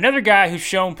 Another guy who's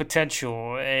shown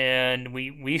potential, and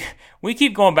we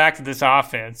keep going back to this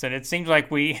offense, and it seems like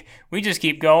we just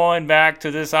keep going back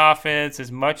to this offense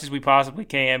as much as we possibly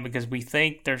can because we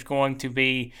think there's going to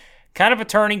be kind of a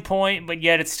turning point, but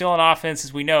yet it's still an offense,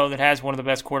 as we know, that has one of the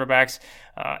best quarterbacks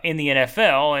in the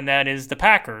NFL, and that is the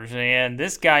Packers. And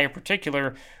this guy in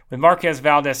particular, with Marquez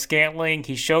Valdes-Scantling,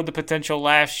 he showed the potential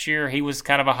last year. He was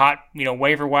kind of a hot,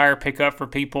 waiver wire pickup for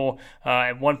people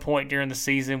at one point during the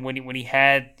season when he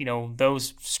had,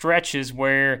 those stretches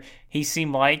where he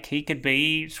seemed like he could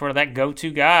be sort of that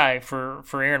go-to guy for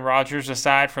Aaron Rodgers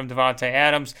aside from Devontae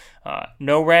Adams.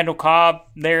 No Randall Cobb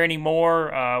there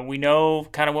anymore. We know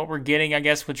kind of what we're getting, I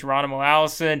guess, with Geronimo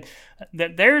Allison.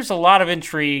 There's a lot of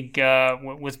intrigue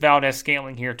with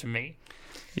Valdes-Scantling here to me.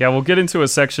 Yeah, we'll get into a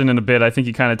section in a bit. I think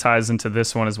he kind of ties into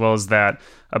this one as well as that,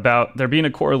 about there being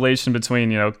a correlation between,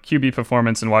 QB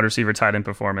performance and wide receiver tight end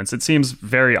performance. It seems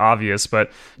very obvious, but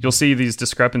you'll see these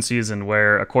discrepancies in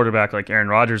where a quarterback like Aaron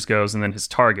Rodgers goes and then his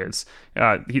targets.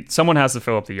 Someone has to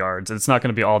fill up the yards. It's not going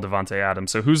to be all Devontae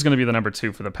Adams. So who's going to be the number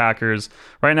 2 for the Packers?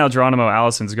 Right now, Geronimo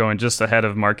Allison's going just ahead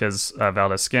of Marquez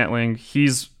Valdes-Scantling.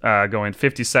 He's going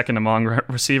 52nd among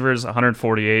receivers,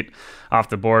 148 off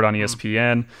the board on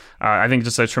ESPN. I think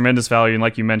just a tremendous value, and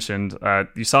like you mentioned,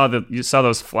 you saw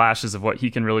those flashes of what he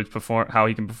can really perform, how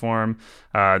he can perform.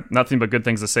 Nothing but good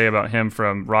things to say about him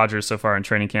from Rodgers so far in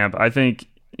training camp. I think,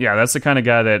 yeah, that's the kind of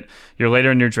guy that you're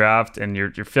later in your draft and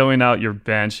you're filling out your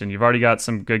bench and you've already got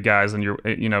some good guys and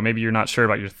maybe you're not sure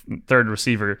about your third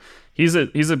receiver. He's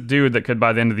a dude that could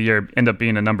by the end of the year end up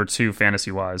being a number 2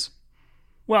 fantasy wise.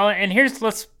 Well, and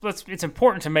it's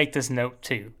important to make this note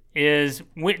too.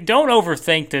 Don't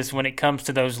overthink this when it comes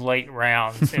to those late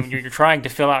rounds and you're trying to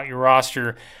fill out your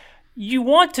roster. You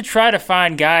want to try to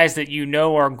find guys that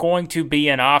are going to be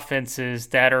in offenses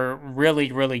that are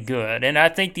really, really good. And I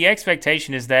think the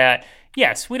expectation is that,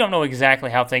 yes, we don't know exactly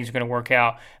how things are going to work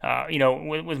out,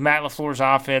 with Matt LaFleur's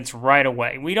offense right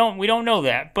away. We don't know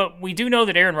that, but we do know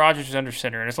that Aaron Rodgers is under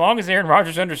center. And as long as Aaron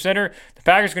Rodgers is under center, the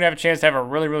Packers are going to have a chance to have a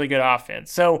really, really good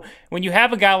offense. So when you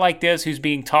have a guy like this who's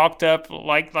being talked up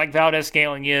like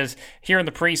Valdes-Scantling is here in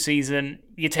the preseason,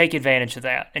 you take advantage of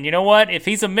that. And you know what? If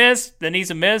he's a miss, then he's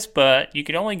a miss, but you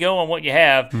can only go on what you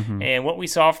have. Mm-hmm. And what we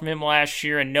saw from him last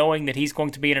year and knowing that he's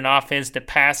going to be in an offense that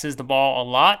passes the ball a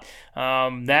lot,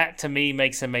 that to me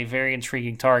makes him a very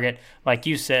intriguing target, like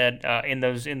you said, in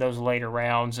those later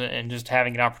rounds, and just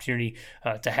having an opportunity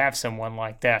to have someone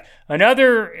like that.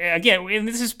 Another, again, and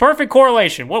this is perfect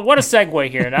correlation. What a segue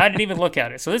here, and I didn't even look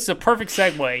at it. So this is a perfect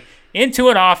segue into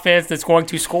an offense that's going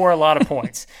to score a lot of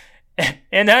points.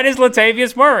 And that is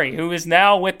Latavius Murray, who is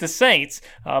now with the Saints.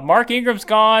 Mark Ingram's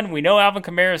gone. We know Alvin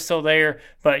Kamara is still there.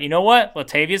 But you know what?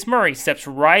 Latavius Murray steps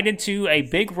right into a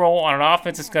big role on an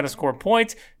offense that's going to score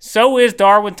points. So is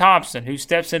Darwin Thompson, who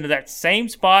steps into that same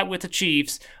spot with the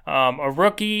Chiefs. A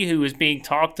rookie who is being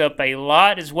talked up a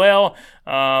lot as well.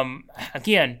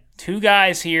 Again, 2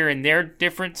 guys here in their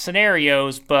different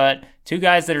scenarios, but 2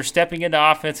 guys that are stepping into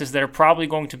offenses that are probably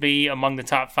going to be among the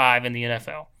top 5 in the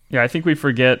NFL. Yeah, I think we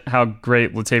forget how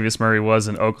great Latavius Murray was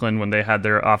in Oakland when they had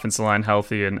their offensive line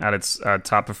healthy and at its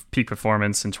top of peak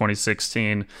performance in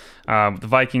 2016. The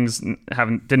Vikings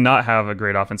did not have a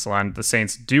great offensive line. The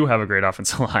Saints do have a great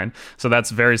offensive line. So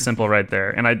that's very simple right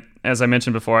there. And as I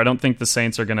mentioned before, I don't think the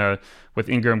Saints are going to with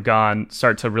Ingram gone,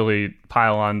 start to really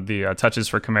pile on the touches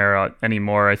for Kamara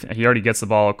anymore. He already gets the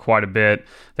ball quite a bit.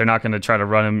 They're not going to try to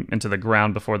run him into the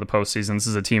ground before the postseason. This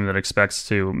is a team that expects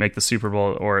to make the Super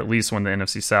Bowl or at least win the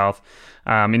NFC South.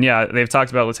 And yeah, they've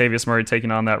talked about Latavius Murray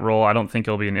taking on that role. I don't think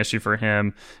it'll be an issue for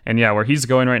him. And yeah, where he's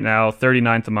going right now,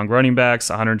 39th among running backs,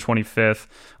 125th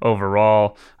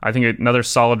overall. I think another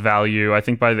solid value. I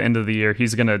think by the end of the year,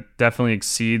 he's going to definitely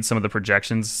exceed some of the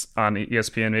projections on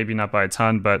ESPN, maybe not by a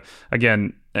ton, but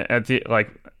again,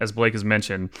 as Blake has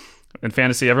mentioned, in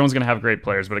fantasy, everyone's going to have great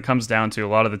players, but it comes down to a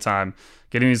lot of the time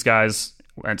getting these guys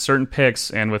at certain picks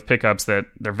and with pickups that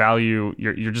their value,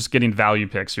 you're just getting value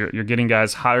picks. You're getting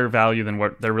guys higher value than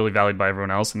what they're really valued by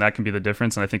everyone else, and that can be the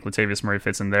difference. And I think Latavius Murray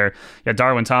fits in there. Yeah,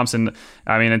 Darwin Thompson.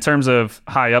 I mean, in terms of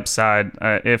high upside,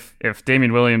 if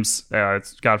Damian Williams,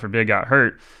 God forbid, got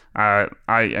hurt, I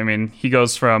mean, he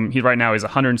goes from right now he's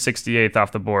 168th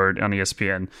off the board on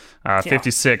ESPN,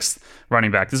 56th running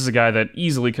back. This is a guy that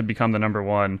easily could become the number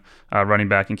one running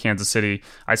back in Kansas City.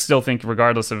 I still think,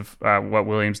 regardless of what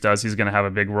Williams does, he's going to have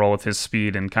a big role with his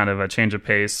speed and kind of a change of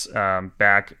pace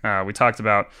back. We talked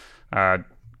about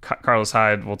Carlos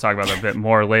Hyde. We'll talk about that a bit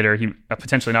more later. He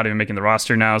potentially not even making the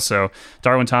roster now. So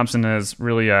Darwin Thompson has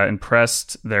really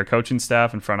impressed their coaching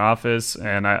staff and front office.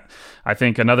 And I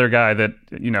think another guy that,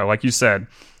 like you said,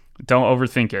 don't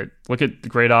overthink it. Look at the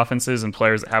great offenses and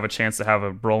players that have a chance to have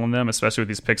a role in them, especially with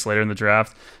these picks later in the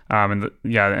draft. And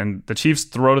the Chiefs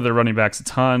throw to their running backs a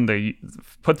ton. They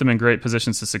put them in great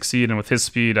positions to succeed. And with his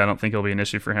speed, I don't think it'll be an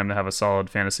issue for him to have a solid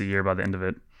fantasy year by the end of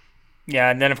it.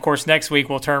 Yeah, and then, of course, next week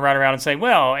we'll turn right around and say,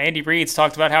 well, Andy Reid's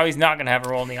talked about how he's not going to have a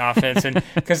role in the offense. And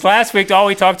because last week all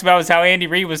we talked about was how Andy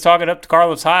Reid was talking up to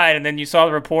Carlos Hyde, and then you saw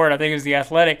the report, I think it was The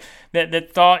Athletic,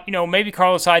 that thought, maybe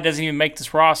Carlos Hyde doesn't even make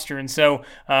this roster. And so,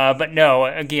 but no,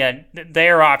 again, they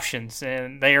are options,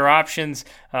 and they are options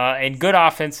and good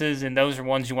offenses, and those are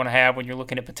ones you want to have when you're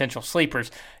looking at potential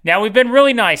sleepers. Now, we've been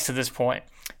really nice to this point.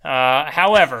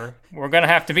 However, we're going to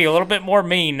have to be a little bit more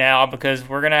mean now because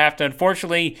we're going to have to,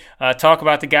 unfortunately, talk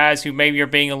about the guys who maybe are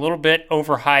being a little bit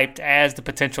overhyped as the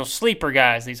potential sleeper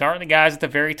guys. These aren't the guys at the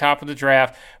very top of the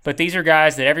draft, but these are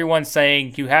guys that everyone's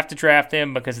saying you have to draft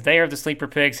them because they are the sleeper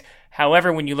picks.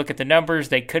 However, when you look at the numbers,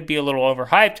 they could be a little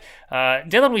overhyped.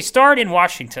 Dylan, we start in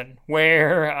Washington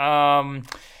where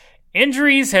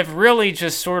injuries have really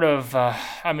just sort of,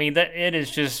 it has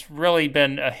just really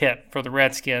been a hit for the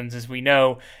Redskins, as we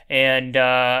know. And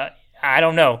I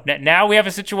don't know. Now we have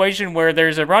a situation where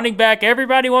there's a running back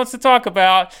everybody wants to talk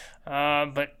about.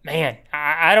 But, man,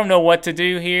 I don't know what to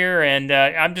do here. And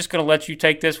I'm just going to let you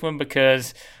take this one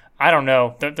because I don't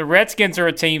know. The Redskins are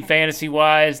a team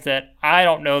fantasy-wise that I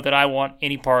don't know that I want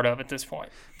any part of at this point.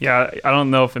 Yeah, I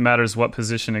don't know if it matters what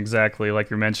position exactly,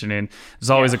 like you're mentioning. There's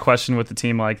always a question with a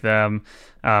team like them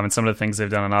and some of the things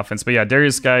they've done on offense. But yeah,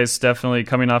 Darius Guice definitely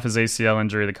coming off his ACL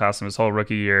injury that cost him his whole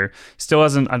rookie year. Still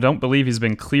hasn't, I don't believe he's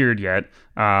been cleared yet.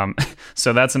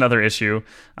 So that's another issue.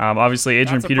 Obviously,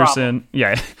 Adrian Peterson.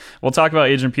 Yeah, we'll talk about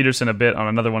Adrian Peterson a bit on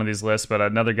another one of these lists, but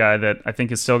another guy that I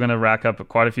think is still going to rack up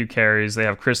quite a few carries. They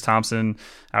have Chris Thompson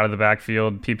out of the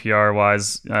backfield,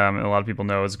 PPR-wise. A lot of people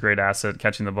know is a great asset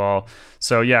catching the ball.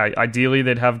 So yeah, ideally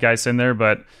they'd have guys in there,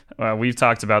 but we've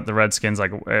talked about the Redskins,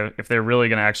 like if they're really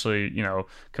going to actually,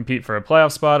 compete for a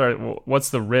playoff spot, or what's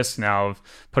the risk now of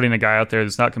putting a guy out there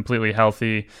that's not completely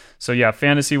healthy? So yeah,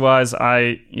 fantasy-wise,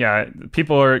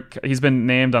 he's been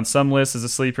named on some lists as a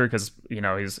sleeper because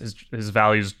his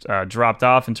values dropped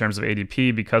off in terms of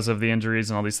ADP because of the injuries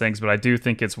and all these things. But I do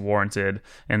think it's warranted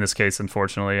in this case,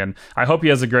 unfortunately. And I hope he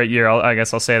has a great year. I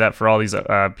guess I'll say that for all these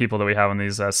people that we have on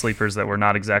these sleepers that we're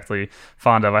not exactly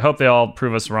fond of. I hope they all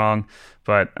prove us wrong.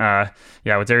 But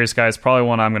with Darius Guice, probably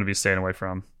one I'm going to be staying away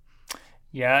from.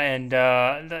 Yeah, and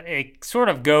it sort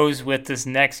of goes with this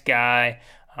next guy.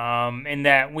 In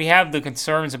that we have the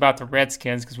concerns about the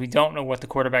Redskins because we don't know what the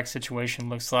quarterback situation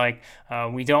looks like.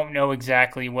 We don't know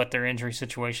exactly what their injury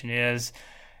situation is.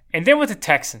 And then with the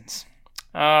Texans,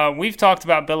 we've talked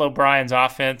about Bill O'Brien's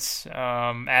offense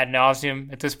ad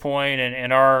nauseum at this point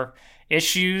and our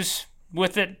issues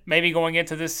with it maybe going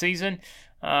into this season.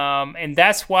 And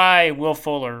that's why Will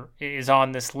Fuller is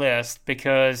on this list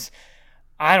because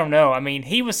I don't know. I mean,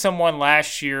 he was someone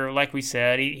last year, like we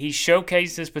said, he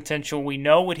showcased his potential. We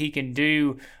know what he can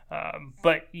do,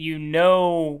 but you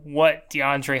know what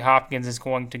DeAndre Hopkins is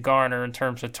going to garner in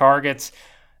terms of targets.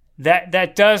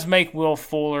 That does make Will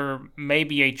Fuller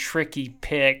maybe a tricky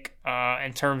pick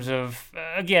in terms of,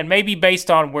 again, maybe based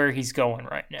on where he's going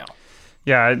right now.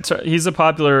 Yeah, he's a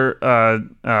popular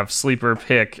sleeper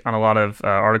pick on a lot of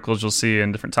articles you'll see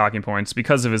in different talking points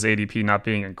because of his ADP not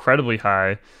being incredibly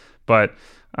high. But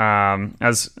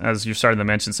As you started to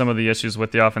mention, some of the issues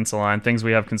with the offensive line, things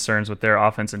we have concerns with their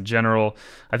offense in general.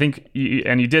 I think,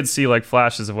 you did see like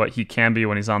flashes of what he can be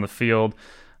when he's on the field.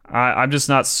 I'm just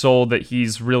not sold that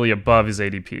he's really above his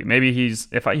ADP. Maybe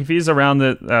if he's around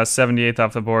the 78th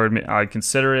off the board, I'd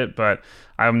consider it, but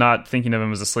I'm not thinking of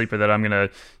him as a sleeper that I'm going to,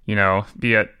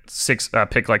 be at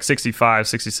pick like 65,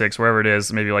 66, wherever it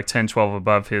is, maybe like 10, 12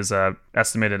 above his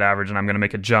estimated average, and I'm going to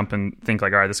make a jump and think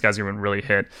like, all right, this guy's going to really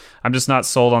hit. I'm just not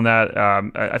sold on that.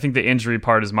 I think the injury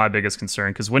part is my biggest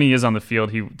concern, because when he is on the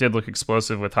field, he did look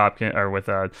explosive with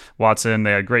Watson.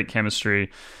 They had great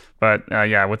chemistry. But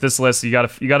with this list, you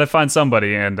gotta find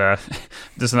somebody, and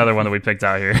just another one that we picked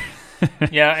out here.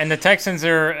 Yeah, and the Texans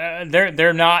are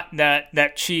they're not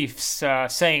that Chiefs,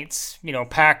 Saints,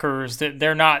 Packers.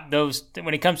 They're not those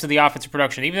when it comes to the offensive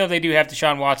production. Even though they do have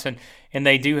Deshaun Watson and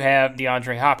they do have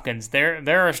DeAndre Hopkins,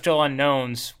 there are still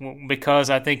unknowns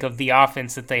because I think of the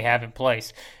offense that they have in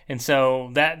place, and so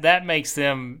that makes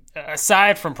them,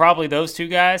 aside from probably those two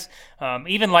guys,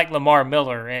 even like Lamar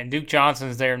Miller and Duke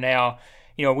Johnson's there now.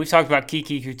 We've talked about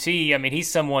Kiki Kuti. I mean,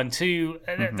 he's someone too.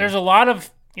 Mm-hmm. There's a lot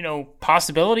of,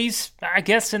 possibilities, I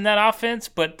guess, in that offense.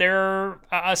 But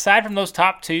aside from those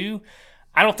top two,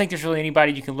 I don't think there's really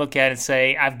anybody you can look at and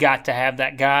say, I've got to have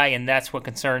that guy. And that's what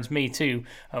concerns me too.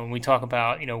 When we talk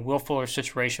about, Will Fuller's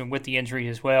situation with the injury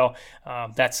as well,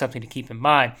 that's something to keep in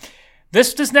mind.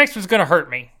 This next one's going to hurt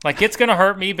me. Like, it's going to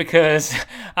hurt me because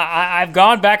I've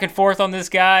gone back and forth on this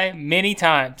guy many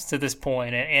times to this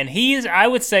point. And I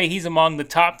would say he's among the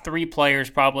top three players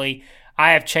probably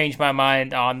I have changed my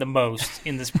mind on the most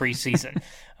in this preseason.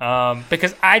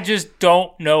 Because I just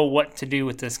don't know what to do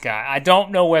with this guy. I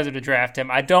don't know whether to draft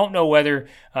him. I don't know whether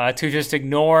to just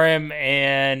ignore him,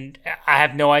 and I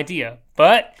have no idea.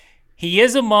 But he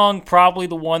is among probably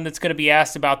the one that's going to be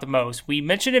asked about the most. We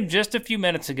mentioned him just a few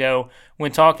minutes ago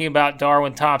when talking about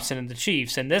Darwin Thompson and the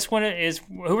Chiefs. And this one is,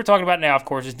 who we're talking about now, of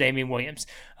course, is Damian Williams.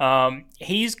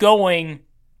 He's going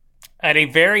at a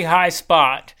very high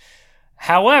spot.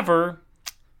 However,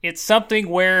 it's something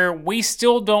where we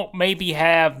still don't maybe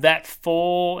have that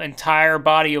full entire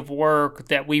body of work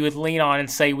that we would lean on and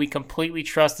say we completely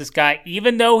trust this guy,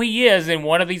 even though he is in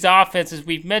one of these offenses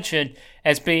we've mentioned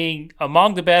as being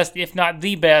among the best, if not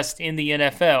the best, in the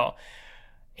NFL.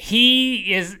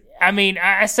 He is,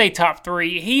 I say top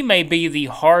three. He may be the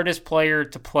hardest player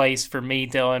to place for me,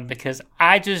 Dylan, because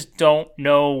I just don't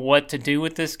know what to do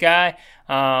with this guy.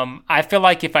 I feel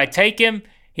like if I take him,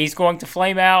 he's going to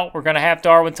flame out. We're going to have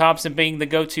Darwin Thompson being the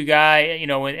go-to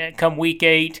guy, come week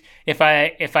 8. If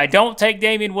I don't take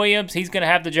Damian Williams, he's going to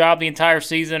have the job the entire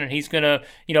season, and he's going to,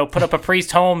 put up a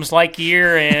Priest Holmes-like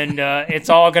year, and it's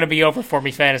all going to be over for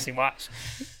me fantasy-wise.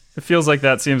 It feels like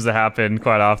that seems to happen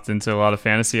quite often to a lot of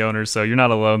fantasy owners, so you're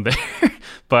not alone there.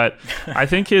 But I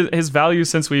think his value,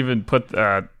 since we even put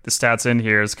the stats in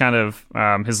here, is kind of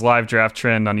his live draft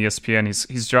trend on ESPN.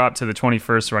 He's dropped to the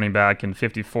 21st running back and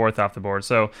 54th off the board.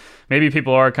 So maybe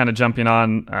people are kind of jumping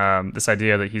on this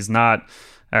idea that he's not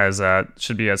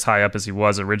should be as high up as he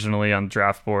was originally on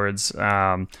draft boards.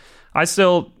 I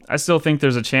still think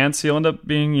there's a chance he'll end up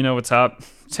being, a top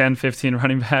 10, 15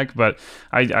 running back. But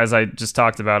as I just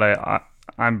talked about,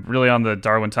 I'm really on the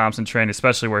Darwin Thompson train,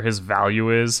 especially where his value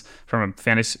is from a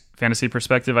fantasy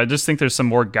perspective. I just think there's some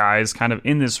more guys kind of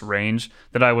in this range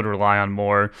that I would rely on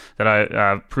more,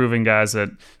 that proving guys that,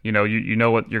 you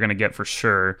know what you're going to get for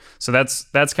sure. So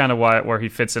that's kind of where he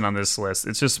fits in on this list.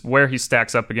 It's just where he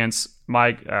stacks up against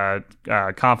my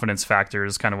confidence factor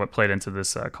is kind of what played into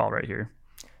this call right here.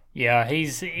 Yeah,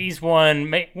 he's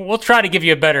one. We'll try to give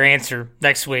you a better answer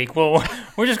next week. We're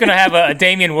just going to have a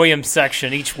Damian Williams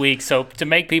section each week, so to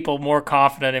make people more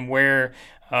confident in where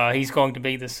he's going to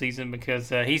be this season, because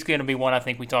he's going to be one I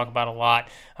think we talk about a lot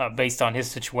based on his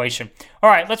situation. All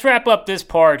right, let's wrap up this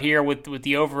part here with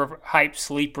the overhyped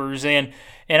sleepers, and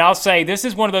I'll say this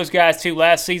is one of those guys too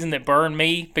last season that burned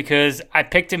me because I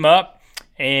picked him up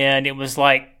and it was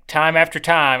like, time after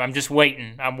time, I'm just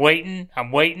waiting. I'm waiting.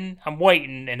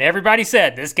 And everybody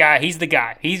said, this guy, he's the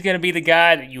guy. He's going to be the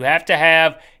guy that you have to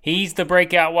have. He's the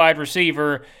breakout wide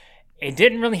receiver. It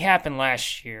didn't really happen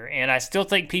last year. And I still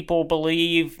think people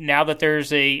believe now that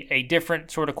there's a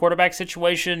different sort of quarterback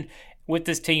situation with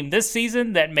this team this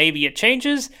season that maybe it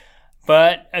changes.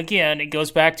 But again, it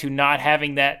goes back to not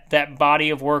having that body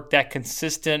of work, that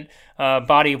consistent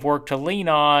body of work to lean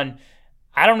on.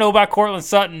 I don't know about Cortland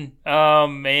Sutton,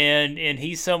 and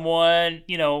he's someone,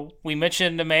 we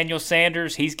mentioned Emmanuel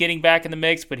Sanders. He's getting back in the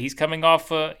mix, but he's coming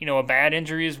off a bad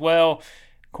injury as well.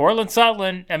 Cortland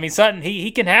Sutton,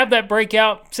 he can have that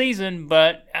breakout season,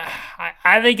 but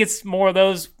I think it's one of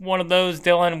those,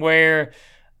 Dylan, where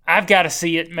I've got to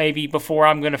see it maybe before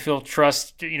I'm going to feel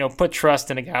put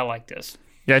trust in a guy like this.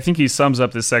 Yeah, I think he sums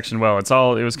up this section well.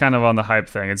 It was kind of on the hype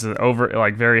thing. It's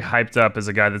very hyped up as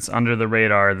a guy that's under the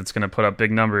radar that's going to put up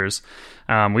big numbers.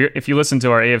 If you listen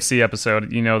to our AFC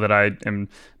episode, you know that I am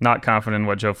not confident in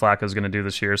what Joe Flacco is going to do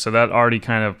this year. So that already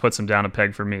kind of puts him down a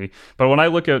peg for me. But when I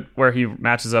look at where he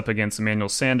matches up against Emmanuel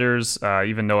Sanders,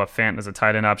 even Noah Fant as a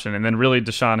tight end option, and then really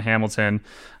Deshaun Hamilton,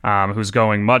 who's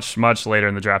going much, much later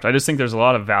in the draft, I just think there's a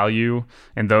lot of value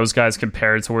in those guys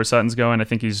compared to where Sutton's going. I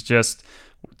think he's just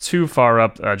too far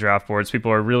up draft boards.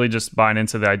 People are really just buying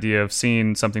into the idea of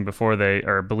seeing something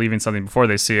believing something before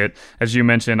they see it. As you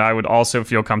mentioned, I would also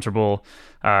feel comfortable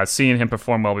seeing him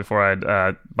perform well before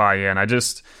I'd buy in.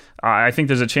 I think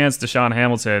there's a chance Deshaun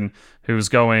Hamilton, who's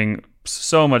going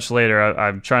so much later,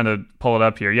 I'm trying to pull it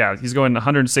up here. Yeah, he's going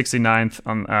 169th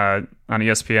on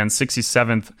ESPN,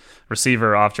 67th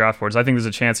receiver off draft boards. I think there's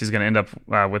a chance he's going to end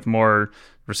up with more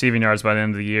receiving yards by the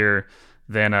end of the year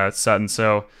than Sutton.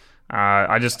 So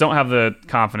I just don't have the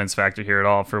confidence factor here at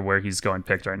all for where he's going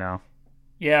picked right now.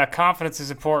 Yeah, confidence is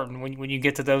important when you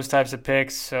get to those types of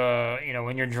picks,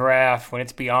 in your draft, when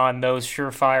it's beyond those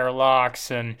surefire locks.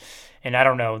 And I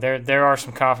don't know, there are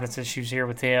some confidence issues here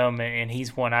with him, and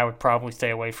he's one I would probably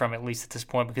stay away from, at least at this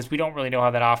point, because we don't really know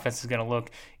how that offense is going to look,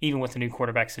 even with the new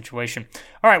quarterback situation.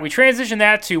 All right, we transition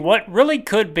that to what really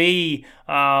could be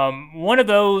one of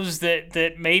those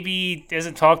that maybe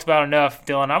isn't talked about enough,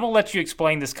 Dylan. I'm going to let you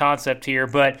explain this concept here,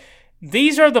 but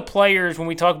these are the players, when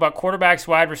we talk about quarterbacks,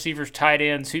 wide receivers, tight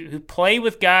ends, who play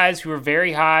with guys who are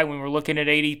very high when we're looking at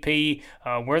ADP,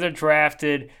 where they're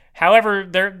drafted. However,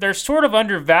 they're sort of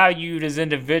undervalued as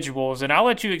individuals, and I'll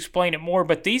let you explain it more,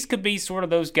 but these could be sort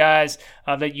of those guys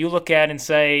that you look at and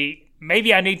say,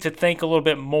 maybe I need to think a little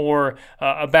bit more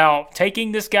about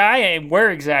taking this guy and where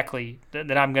exactly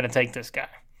that I'm going to take this guy.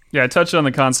 Yeah, I touched on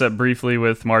the concept briefly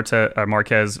with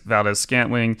Marquez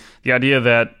Valdez-Scantling. The idea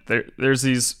that there's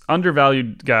these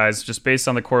undervalued guys just based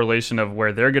on the correlation of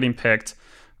where they're getting picked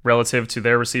relative to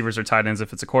their receivers or tight ends,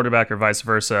 if it's a quarterback or vice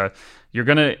versa. You're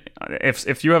going to,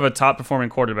 if you have a top performing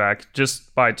quarterback,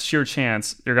 just by sheer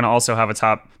chance, you're going to also have a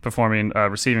top performing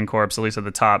receiving corps, at least at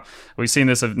the top. We've seen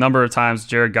this a number of times.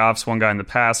 Jared Goff's one guy in the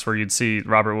past where you'd see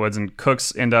Robert Woods and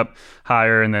Cooks end up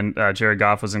higher, and then Jared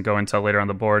Goff wasn't going until later on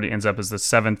the board. He ends up as the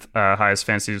seventh highest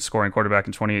fantasy scoring quarterback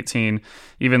in 2018.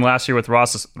 Even last year with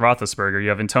Roethlisberger, you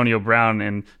have Antonio Brown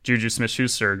and Juju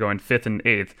Smith-Schuster going 5th and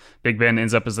 8th. Big Ben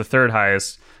ends up as the third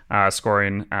highest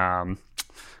scoring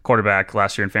quarterback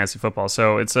last year in fantasy football.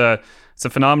 So it's a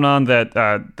phenomenon that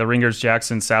the Ringers,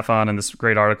 Jackson, Safon, in this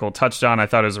great article touched on. I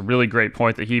thought it was a really great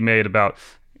point that he made about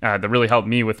that really helped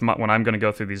me with when I'm going to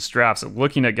go through these drafts,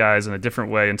 looking at guys in a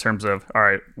different way in terms of, all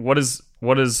right, what does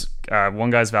one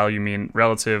guy's value mean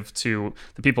relative to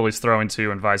the people he's throwing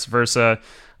to and vice versa.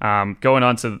 Going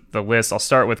on to the list, I'll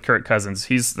start with Kirk Cousins.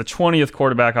 He's the 20th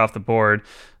quarterback off the board,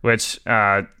 which,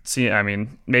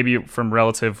 maybe from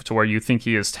relative to where you think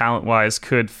he is talent-wise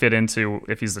could fit into,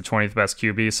 if he's the 20th best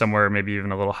QB, somewhere maybe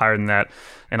even a little higher than that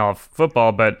in all of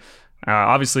football. But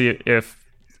obviously, if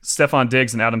Stephon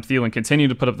Diggs and Adam Thielen continue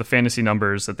to put up the fantasy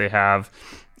numbers that they have,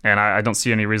 and I don't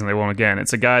see any reason they won't again.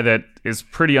 It's a guy that is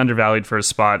pretty undervalued for his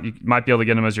spot. You might be able to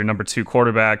get him as your number 2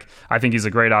 quarterback. I think he's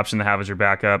a great option to have as your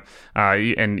backup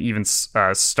and even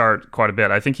start quite a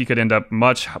bit. I think he could end up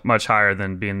much, much higher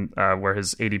than being where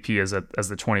his ADP is as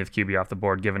the 20th QB off the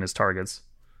board, given his targets.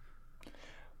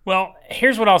 Well,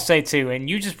 here's what I'll say, too, and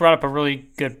you just brought up a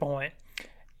really good point.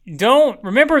 Don't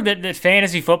remember that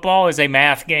fantasy football is a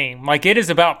math game. Like, it is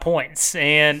about points,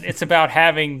 and it's about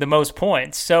having the most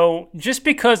points. So just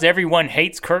because everyone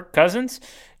hates Kirk Cousins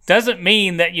doesn't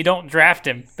mean that you don't draft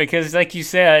him, because like you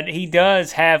said, he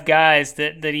does have guys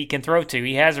that he can throw to.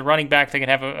 He has a running back that can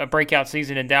have a breakout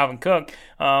season in Dalvin Cook.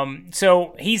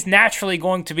 So he's naturally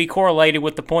going to be correlated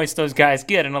with the points those guys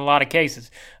get in a lot of cases.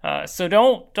 So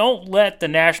don't let the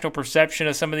national perception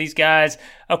of some of these guys,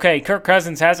 okay, Kirk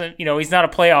Cousins hasn't, he's not a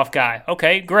playoff guy.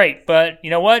 Okay, great. But you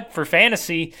know what? For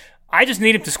fantasy, I just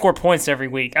need him to score points every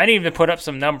week. I need him to put up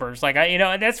some numbers.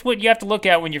 That's what you have to look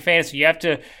at when you're fantasy. You have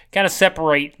to kind of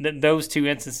separate those two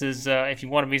instances if you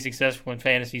want to be successful in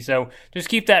fantasy. So just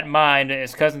keep that in mind,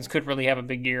 as Cousins could really have a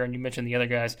big year, and you mentioned the other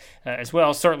guys as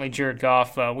well. Certainly Jared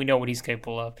Goff, we know what he's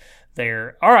capable of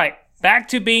there. All right, back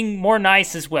to being more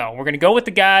nice as well. We're going to go with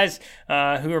the guys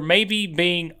who are maybe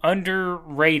being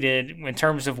underrated in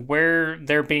terms of where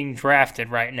they're being drafted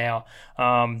right now.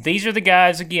 These are the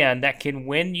guys, again, that can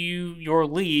win you your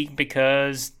league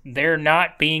because they're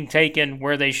not being taken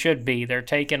where they should be. They're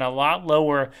taken a lot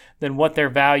lower than what their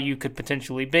value could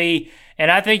potentially be. And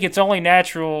I think it's only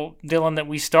natural, Dylan, that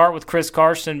we start with Chris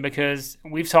Carson because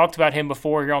we've talked about him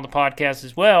before here on the podcast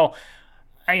as well.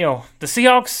 The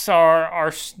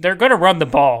Seahawks they're going to run the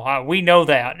ball. We know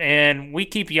that. And we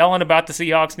keep yelling about the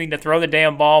Seahawks need to throw the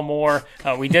damn ball more.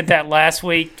 We did that last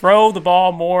week. Throw the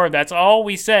ball more. That's all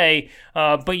we say.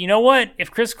 But you know what?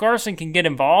 If Chris Carson can get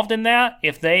involved in that,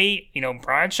 if they,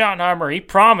 Brian Schottenheimer, he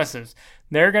promises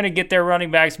they're going to get their running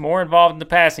backs more involved in the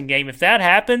passing game. If that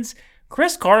happens,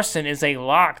 Chris Carson is a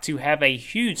lock to have a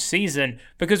huge season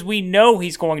because we know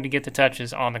he's going to get the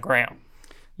touches on the ground.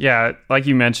 Yeah, like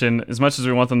you mentioned, as much as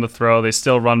we want them to throw, they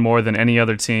still run more than any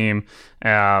other team.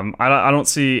 I don't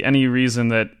see any reason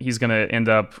that he's going to end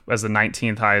up as the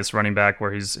 19th highest running back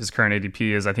where his current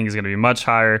ADP is. I think he's going to be much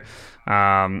higher.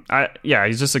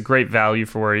 He's just a great value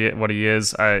for what he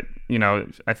is.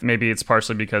 Maybe it's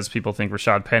partially because people think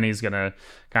Rashad Penny's going to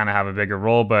kind of have a bigger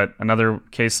role, but another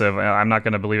case of I'm not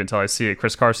going to believe it until I see it.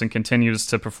 Chris Carson continues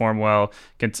to perform well,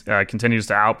 continues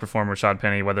to outperform Rashad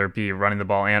Penny, whether it be running the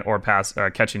ball or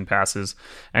catching passes.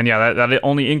 And that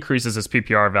only increases his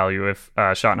PPR value if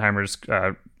Schottenheimer's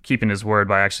keeping his word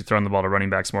by actually throwing the ball to running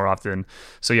backs more often.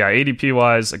 So ADP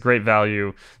wise, a great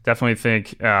value. Definitely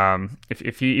think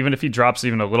if he drops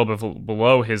even a little bit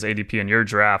below his ADP in your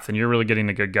draft, then you're really getting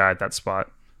a good guy at that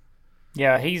spot.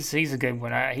 Yeah, he's a good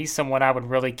one. He's someone I would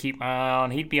really keep my eye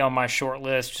on. He'd be on my short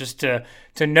list just to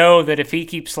know that if he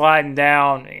keeps sliding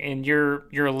down in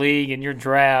your league and your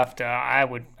draft, I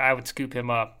would scoop him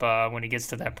up when he gets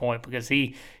to that point because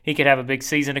he could have a big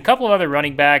season. A couple of other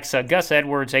running backs, Gus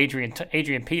Edwards, Adrian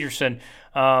Peterson.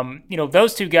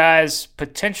 Those two guys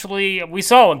potentially, we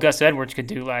saw what Gus Edwards could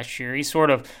do last year. He sort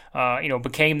of,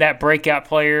 became that breakout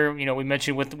player. We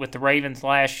mentioned with the Ravens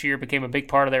last year, became a big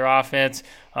part of their offense.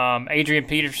 Adrian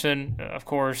Peterson, of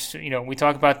course, we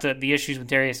talk about the issues with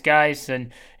Darius Geis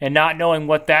and not knowing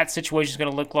what that situation is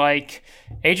going to look like.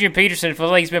 Adrian Peterson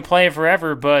feels like he's been playing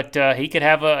forever, but he could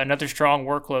have another strong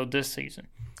workload this season.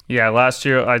 Yeah, last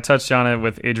year I touched on it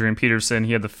with Adrian Peterson.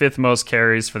 He had the 5th most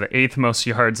carries for the 8th most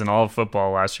yards in all of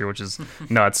football last year, which is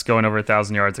nuts, going over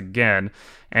 1,000 yards again.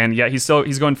 And he's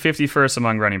going 51st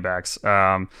among running backs.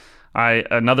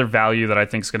 Another value that I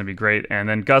think is going to be great. And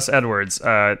then Gus Edwards.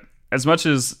 As much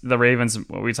as the Ravens,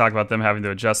 we talk about them having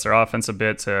to adjust their offense a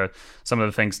bit to some of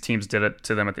the things teams did it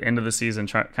to them at the end of the season,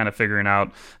 kind of figuring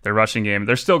out their rushing game,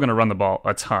 they're still going to run the ball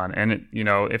a ton. And,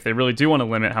 if they really do want to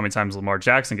limit how many times Lamar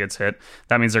Jackson gets hit,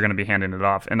 that means they're going to be handing it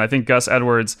off. And I think Gus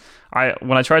Edwards,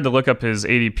 when I tried to look up his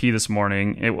ADP this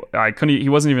morning, he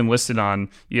wasn't even listed on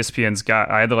ESPN's guy.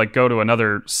 I had to go to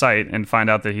another site and find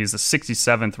out that he's the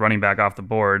 67th running back off the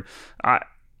board.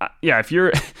 If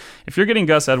you're getting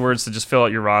Gus Edwards to just fill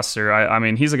out your roster, I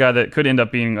mean, he's a guy that could end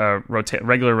up being a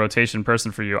regular rotation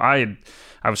person for you. I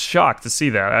was shocked to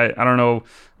see that. I don't know,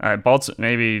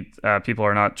 maybe people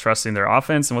are not trusting their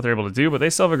offense and what they're able to do, but they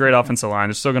still have a great offensive line.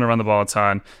 They're still going to run the ball a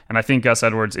ton, and I think Gus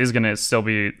Edwards is going to still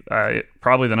be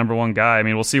probably the number one guy. I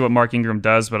mean, we'll see what Mark Ingram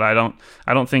does, but I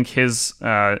don't think his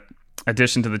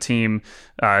addition to the team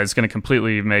is going to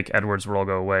completely make Edwards' role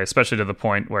go away, especially to the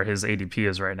point where his ADP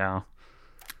is right now.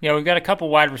 Yeah, we've got a couple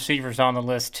wide receivers on the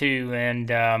list too, and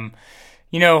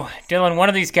Dylan, one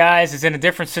of these guys is in a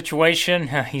different situation.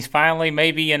 He's finally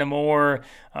maybe in a more,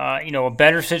 a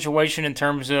better situation in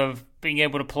terms of being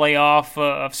able to play off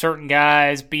of certain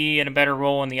guys, be in a better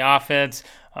role in the offense,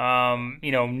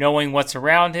 knowing what's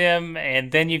around him.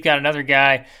 And then you've got another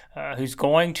guy who's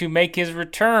going to make his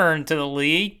return to the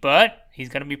league, but he's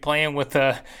going to be playing with,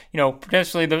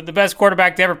 potentially the best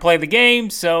quarterback to ever play the game.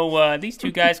 So these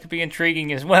two guys could be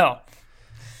intriguing as well.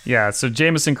 Yeah, so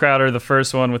Jamison Crowder, the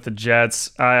first one with the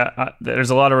Jets. There's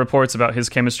a lot of reports about his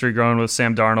chemistry growing with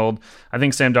Sam Darnold. I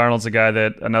think Sam Darnold's a guy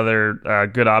that another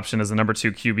good option as the number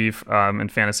 2 QB in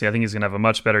fantasy. I think he's going to have a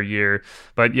much better year.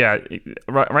 But yeah,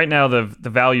 right now the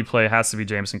value play has to be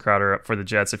Jamison Crowder for the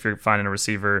Jets if you're finding a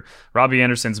receiver. Robbie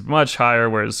Anderson's much higher,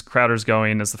 whereas Crowder's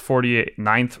going as the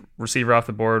 49th receiver off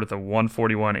the board with a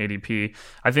 141 ADP.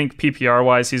 I think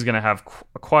PPR-wise, he's going to have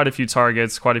quite a few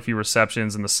targets, quite a few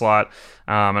receptions in the slot.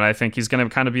 And I think he's going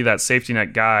to kind of be that safety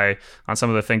net guy on some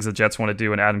of the things the Jets want to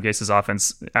do in Adam Gase's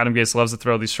offense. Adam Gase loves to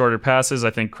throw these shorter passes. I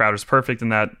think Crowder's perfect in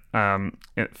that,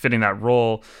 fitting that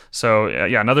role. So,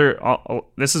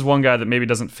 this is one guy that maybe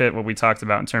doesn't fit what we talked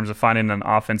about in terms of finding an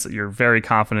offense that you're very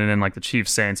confident in, like the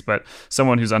Chiefs, Saints, but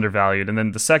someone who's undervalued. And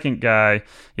then the second guy,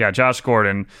 Josh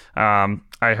Gordon.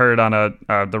 I heard on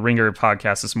the Ringer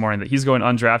podcast this morning that he's going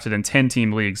undrafted in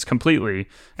 10-team leagues completely,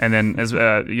 and then as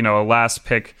a last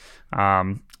pick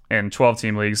in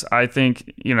 12-team leagues. I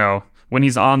think when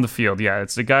he's on the field,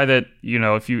 it's a guy that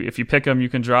if you pick him, you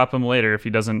can drop him later if he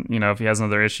doesn't, if he has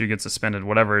another issue, gets suspended,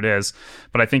 whatever it is.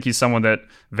 But I think he's someone that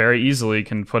very easily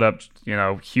can put up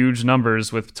huge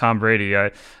numbers with Tom Brady.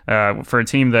 For a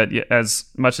team that, as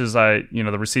much as the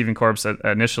receiving corps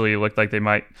initially looked like they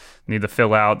might need to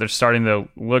fill out, they're starting to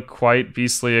look quite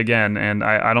beastly again. And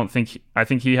I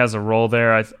think he has a role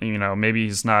there. Maybe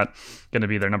he's not going to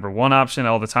be their number one option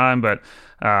all the time, but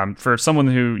for someone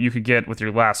who you could get with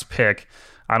your last pick,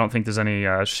 I don't think there's any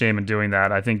shame in doing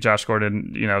that. I think Josh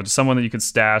Gordon, someone that you could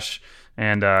stash,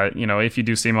 and if you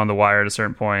do see him on the wire at a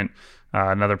certain point,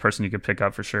 another person you could pick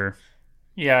up for sure.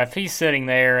 Yeah, if he's sitting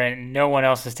there and no one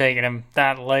else is taking him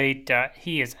that late,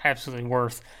 he is absolutely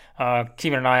worth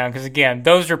keeping an eye on, because again,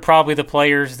 those are probably the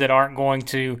players that aren't going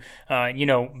to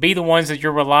be the ones that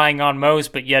you're relying on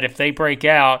most, but yet if they break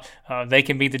out, they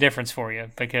can be the difference for you,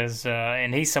 because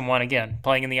and he's someone, again,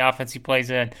 playing in the offense he plays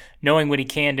in, knowing what he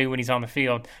can do when he's on the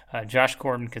field. Josh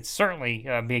Gordon could certainly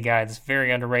be a guy that's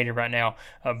very underrated right now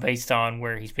based on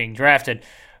where he's being drafted.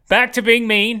 Back to being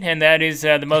mean, and that is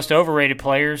the most overrated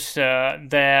players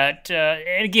and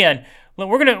again,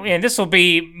 and this will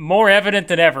be more evident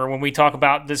than ever when we talk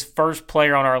about this first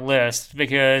player on our list,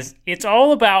 because it's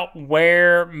all about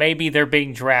where maybe they're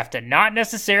being drafted, not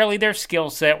necessarily their skill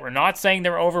set. We're not saying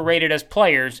they're overrated as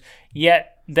players,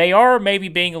 yet they are maybe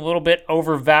being a little bit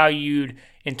overvalued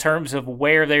in terms of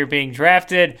where they're being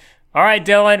drafted. All right,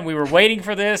 Dylan, we were waiting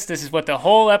for this. This is what the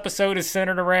whole episode is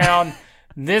centered around.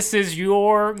 This is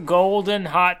your golden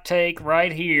hot take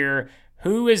right here.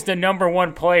 Who is the number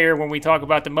one player when we talk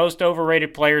about the most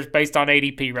overrated players based on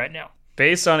ADP right now?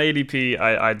 Based on ADP,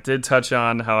 I did touch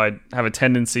on how I have a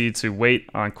tendency to wait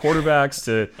on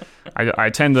quarterbacks. I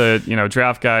tend to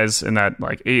draft guys in that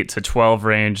 8 to 12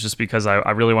 range, just because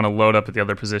I really want to load up at the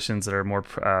other positions that are more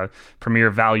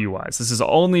premier value wise. This is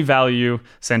only value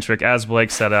centric, as Blake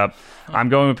set up. I'm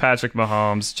going with Patrick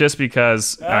Mahomes just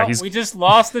because we just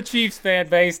lost the Chiefs fan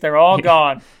base. They're all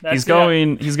gone. He's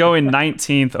going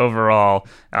 19th overall.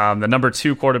 The number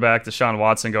 2 quarterback, Deshaun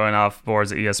Watson, going off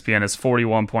boards at ESPN is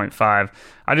 41.5.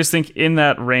 I just think in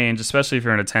that range, especially if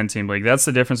you're in a 10-team league, that's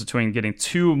the difference between getting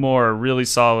 2 more really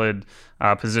solid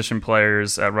position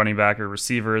players at running back or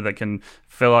receiver that can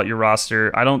fill out your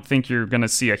roster. I don't think you're going to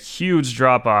see a huge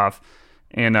drop-off.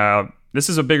 And this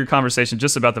is a bigger conversation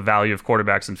just about the value of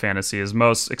quarterbacks in fantasy. As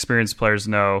most experienced players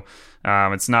know,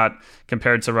 it's not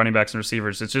compared to running backs and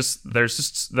receivers.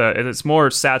 It's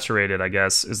more saturated, I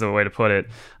guess, is the way to put it,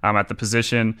 at the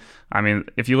position. I mean,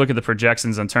 if you look at the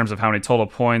projections in terms of how many total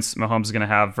points Mahomes is going to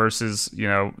have versus,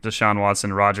 Deshaun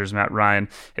Watson, Rodgers, Matt Ryan,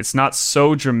 it's not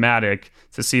so dramatic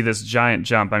to see this giant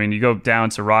jump. I mean, you go down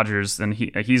to Rodgers, and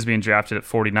he's being drafted at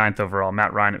 49th overall,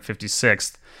 Matt Ryan at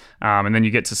 56th. And then you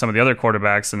get to some of the other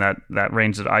quarterbacks in that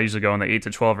range that I usually go in the 8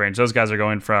 to 12 range. Those guys are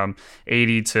going from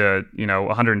 80 to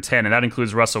 110, and that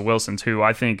includes Russell Wilson, who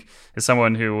I think is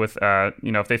someone who, with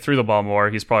if they threw the ball more,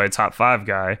 he's probably a top 5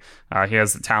 guy. He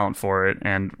has the talent for it,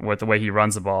 and with the way he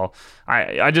runs the ball,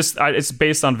 it's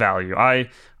based on value. I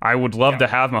would love to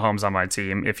have Mahomes on my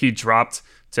team. If he dropped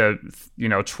to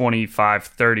 25,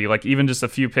 30, even just a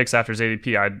few picks after his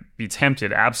ADP, I'd be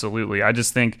tempted. Absolutely. I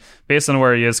just think based on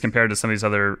where he is compared to some of these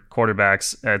other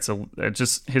quarterbacks, it's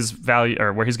just his value,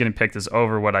 or where he's getting picked, is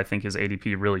over what I think his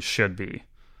ADP really should be.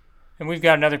 And we've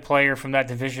got another player from that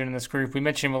division in this group. We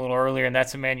mentioned him a little earlier, and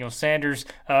that's Emmanuel Sanders.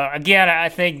 Again, I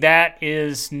think that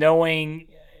is knowing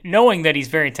that he's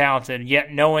very talented,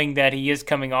 yet knowing that he is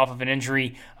coming off of an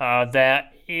injury that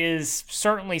is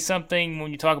certainly something when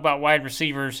you talk about wide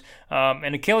receivers.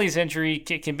 An Achilles injury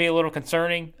can be a little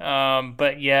concerning,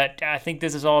 but yet I think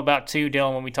this is all about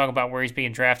Dylan, when we talk about where he's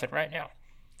being drafted right now.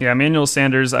 Yeah, Emmanuel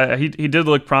Sanders, he did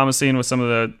look promising with some of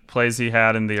the plays he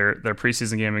had in their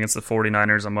preseason game against the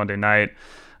 49ers on Monday night.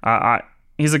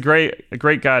 He's a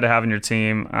great guy to have in your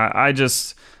team. I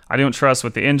don't trust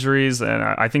with the injuries, and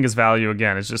I think his value,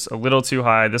 again, is just a little too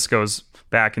high. This goes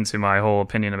back into my whole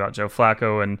opinion about Joe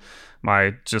Flacco and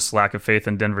my just lack of faith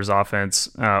in Denver's offense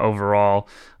overall.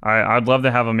 I'd love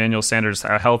to have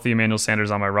a healthy Emmanuel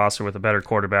Sanders on my roster with a better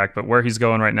quarterback, but where he's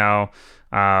going right now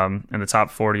in the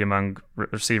top 40 among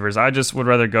receivers, I just would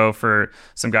rather go for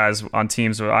some guys on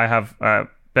teams where I have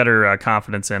better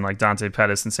confidence in, like Dante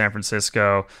Pettis in San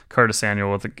Francisco, Curtis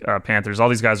Samuel with the Panthers. All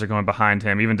these guys are going behind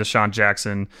him, even Deshaun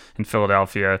Jackson in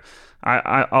Philadelphia.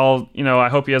 I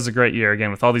hope he has a great year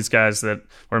again with all these guys that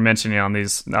we're mentioning on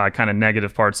these kind of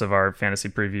negative parts of our fantasy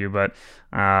preview. But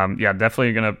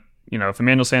definitely going to, if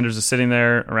Emmanuel Sanders is sitting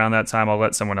there around that time, I'll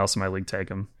let someone else in my league take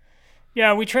him.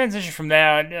 Yeah, we transition from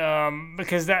that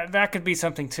because that could be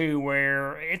something too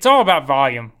where it's all about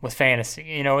volume with fantasy.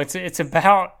 It's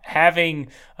about having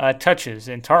touches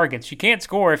and targets. You can't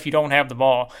score if you don't have the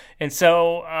ball, and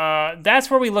so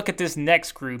that's where we look at this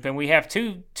next group, and we have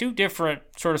two different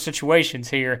sort of situations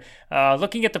here.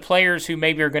 Looking at the players who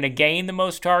maybe are going to gain the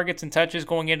most targets and touches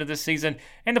going into this season,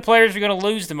 and the players who are going to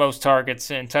lose the most targets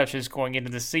and touches going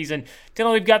into this season.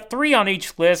 Dylan, we've got 3 on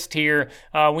each list here.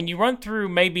 When you run through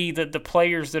maybe the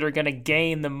players that are going to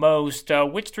gain the most,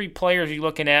 which 3 players are you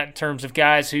looking at in terms of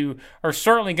guys who are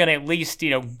certainly going to at least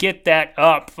get that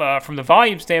up from the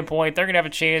volume standpoint? They're going to have a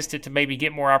chance to maybe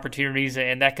get more opportunities,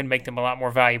 and that can make them a lot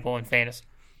more valuable in fantasy.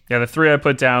 Yeah, the 3 I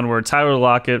put down were Tyler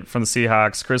Lockett from the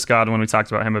Seahawks, Chris Godwin, we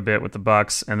talked about him a bit with the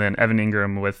Bucks, and then Evan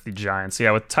Ingram with the Giants.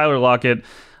 Yeah, with Tyler Lockett,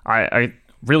 I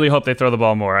really hope they throw the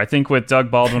ball more. I think with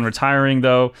Doug Baldwin retiring,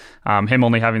 though, him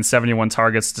only having 71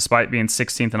 targets despite being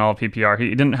 16th in all PPR, he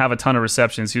didn't have a ton of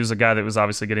receptions. He was a guy that was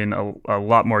obviously getting a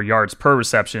lot more yards per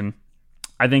reception.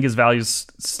 I think his value is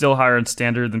still higher in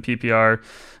standard than PPR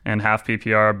and half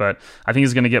PPR, but I think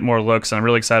he's going to get more looks, and I'm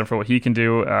really excited for what he can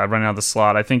do running out of the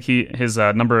slot. I think his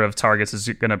number of targets is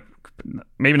going to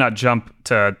maybe not jump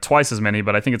to twice as many,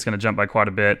 but I think it's going to jump by quite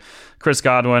a bit. Chris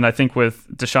Godwin, I think with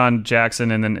Deshaun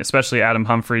Jackson and then especially Adam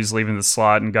Humphries leaving the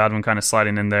slot and Godwin kind of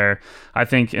sliding in there, I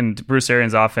think in Bruce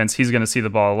Arians' offense, he's going to see the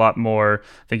ball a lot more.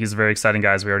 I think he's a very exciting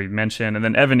guy, as we already mentioned. And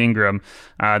then Evan Ingram,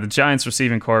 the Giants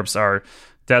receiving corps are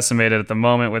decimated at the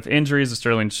moment with injuries with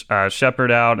Sterling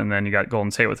Shepard out, and then you got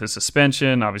Golden Tate with his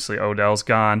suspension. Obviously, Odell's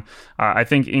gone. I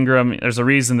think Ingram, there's a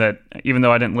reason that, even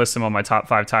though I didn't list him on my top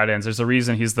 5 tight ends, there's a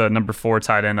reason he's the number 4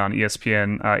 tight end on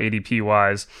ESPN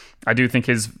ADP-wise. I do think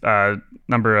his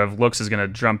number of looks is going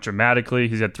to jump dramatically.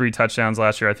 He's had 3 touchdowns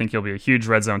last year. I think he'll be a huge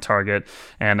red zone target,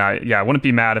 and I wouldn't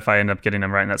be mad if I end up getting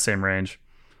him right in that same range.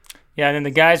 Yeah, and then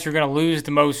the guys who are going to lose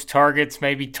the most targets,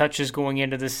 maybe touches going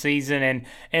into this season.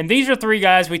 And these are 3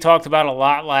 guys we talked about a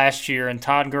lot last year, and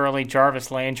Todd Gurley,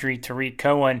 Jarvis Landry, Tariq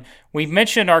Cohen. We've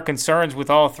mentioned our concerns with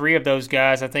all 3 of those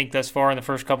guys, I think, thus far in the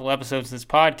first couple episodes of this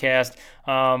podcast.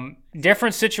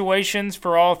 Different situations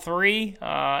for all 3,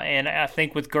 and I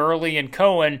think with Gurley and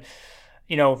Cohen,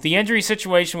 the injury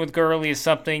situation with Gurley is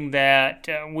something that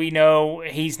we know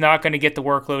he's not going to get the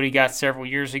workload he got several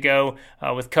years ago.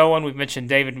 With Cohen, we've mentioned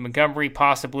David Montgomery,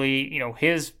 possibly,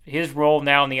 his role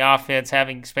now in the offense,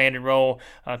 having expanded role,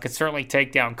 could certainly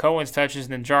take down Cohen's touches.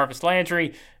 And then Jarvis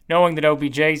Landry, knowing that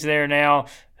OBJ's there now,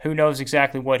 who knows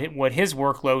exactly what his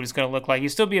workload is going to look like. He'll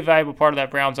still be a valuable part of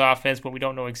that Browns offense, but we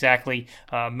don't know exactly,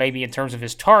 maybe in terms of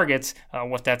his targets,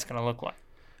 what that's going to look like.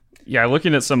 Yeah,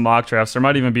 looking at some mock drafts, there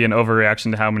might even be an overreaction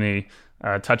to how many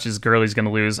touches Gurley's going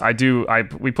to lose.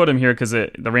 We put him here because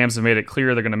the Rams have made it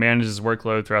clear they're going to manage his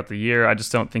workload throughout the year. I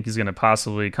just don't think he's going to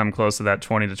possibly come close to that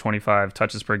 20 to 25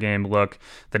 touches per game look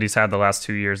that he's had the last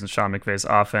 2 years in Sean McVay's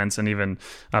offense, and even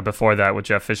before that with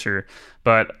Jeff Fisher.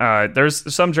 But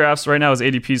there's some drafts right now. His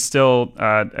ADP is still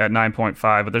at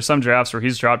 9.5, but there's some drafts where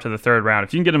he's dropped to the 3rd round.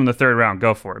 If you can get him in the 3rd round,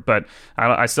 go for it. But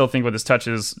I still think with his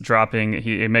touches dropping,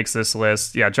 he makes this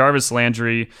list. Yeah, Jarvis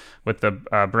Landry with the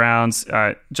Browns.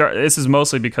 This is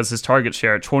mostly because his target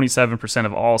share at 27%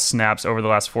 of all snaps over the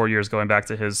last 4 years, going back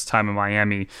to his time in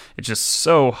Miami, it's just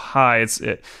so high.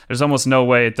 There's almost no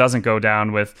way it doesn't go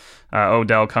down with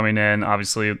Odell coming in,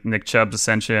 obviously Nick Chubb's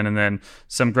ascension, and then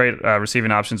some great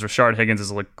receiving options. Rashard Higgins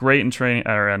has looked great in training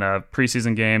or in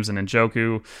preseason games, and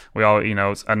Njoku, we all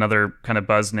another kind of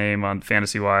buzz name on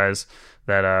fantasy wise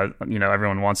that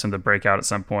everyone wants him to break out at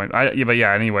some point.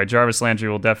 Anyway, Jarvis Landry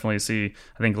will definitely see,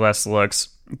 I think, less looks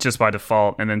just by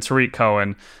default. And then Tariq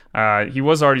Cohen, he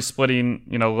was already splitting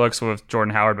looks with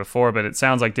Jordan Howard before, but it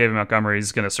sounds like David Montgomery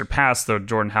is going to surpass the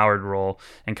Jordan Howard role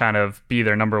and kind of be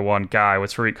their number 1 guy,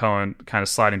 with Tariq Cohen kind of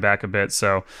sliding back a bit.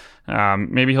 So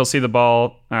maybe he'll see the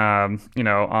ball on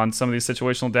some of these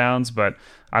situational downs, but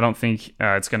I don't think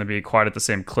it's going to be quite at the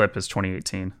same clip as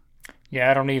 2018. Yeah,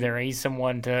 I don't either. He's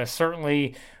someone to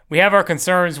certainly we have our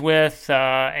concerns with.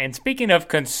 And speaking of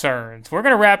concerns, we're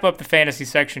going to wrap up the fantasy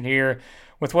section here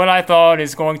with what I thought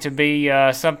is going to be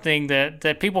something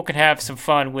that people can have some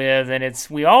fun with. And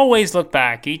we always look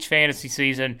back each fantasy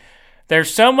season.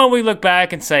 There's someone we look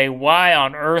back and say, why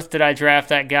on earth did I draft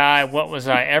that guy? What was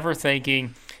I ever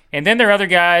thinking? And then there are other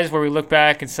guys where we look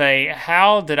back and say,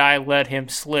 how did I let him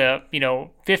slip,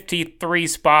 53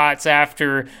 spots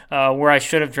after where I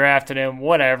should have drafted him,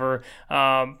 whatever.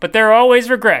 But there are always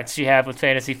regrets you have with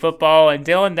fantasy football. And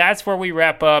Dylan, that's where we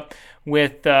wrap up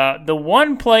with the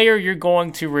one player you're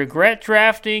going to regret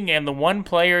drafting and the one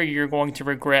player you're going to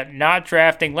regret not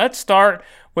drafting. Let's start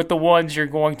with the ones you're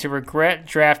going to regret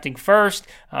drafting first.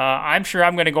 I'm sure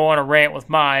I'm going to go on a rant with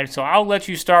mine, so I'll let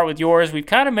you start with yours. We've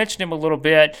kind of mentioned him a little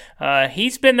bit.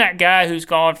 He's been that guy who's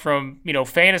gone from,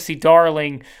 fantasy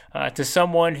darling to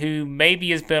someone who maybe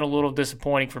has been a little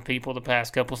disappointing for people the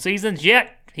past couple seasons,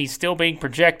 yet he's still being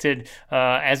projected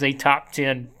as a top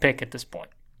 10 pick at this point.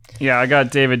 Yeah, I got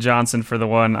David Johnson for the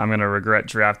one I'm going to regret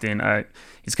drafting.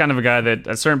 He's kind of a guy that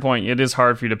at a certain point it is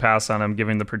hard for you to pass on him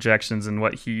given the projections and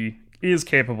what he is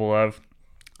capable of.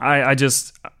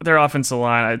 Their offensive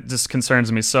line just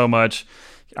concerns me so much.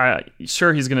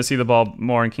 Sure, he's going to see the ball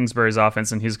more in Kingsbury's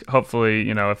offense, and he's hopefully,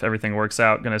 if everything works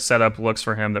out, going to set up looks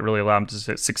for him that really allow him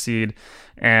to succeed.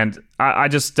 And I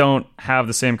just don't have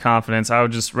the same confidence. I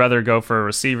would just rather go for a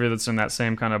receiver that's in that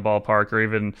same kind of ballpark, or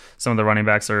even some of the running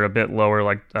backs that are a bit lower,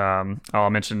 like I'll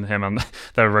mention him on that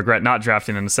I regret not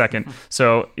drafting in a second.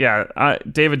 So, yeah,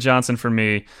 David Johnson for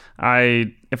me.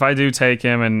 If I do take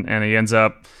him and he ends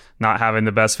up not having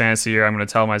the best fantasy year, I'm going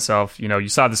to tell myself, you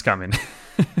saw this coming.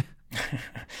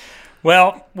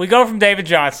 Well, we go from David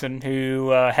Johnson,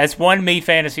 who has won me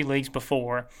fantasy leagues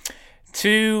before,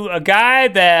 to a guy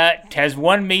that has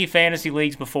won me fantasy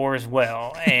leagues before as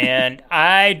well. And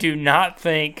I do not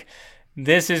think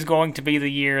this is going to be the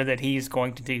year that he's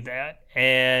going to do that.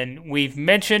 And we've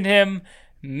mentioned him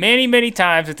many, many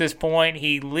times at this point.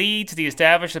 He leads the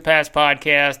Establish the Pass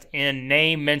podcast in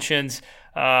name mentions.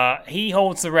 He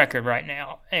holds the record right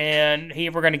now. And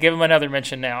we're going to give him another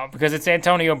mention now because it's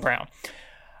Antonio Brown.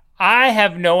 I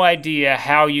have no idea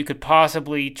how you could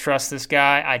possibly trust this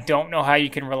guy. I don't know how you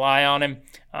can rely on him.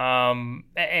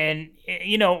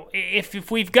 If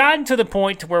we've gotten to the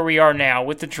point to where we are now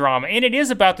with the drama, and it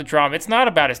is about the drama, it's not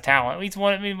about his talent. He's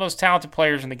one of the most talented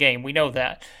players in the game. We know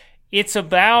that. It's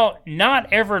about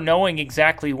not ever knowing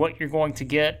exactly what you're going to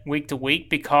get week to week,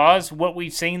 because what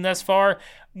we've seen thus far,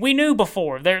 we knew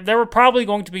before. There were probably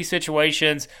going to be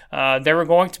situations, there were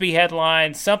going to be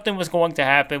headlines, something was going to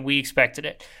happen, we expected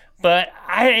it. But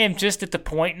I am just at the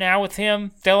point now with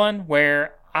him, Dylan,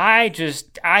 where I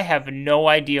have no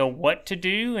idea what to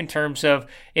do in terms of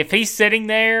if he's sitting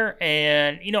there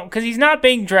and, because he's not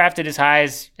being drafted as high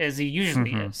as he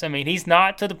usually is. I mean, he's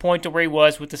not to the point to where he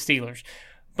was with the Steelers,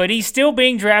 but he's still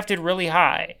being drafted really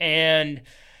high. And,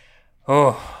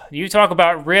 you talk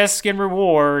about risk and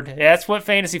reward. That's what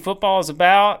fantasy football is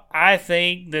about. I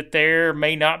think that there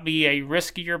may not be a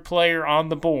riskier player on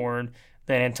the board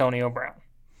than Antonio Brown.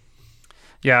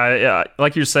 Yeah,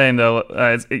 like you're saying, though,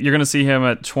 you're going to see him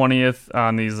at 20th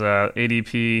on these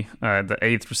ADP, the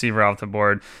 8th receiver off the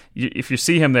board. If you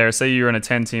see him there, say you're in a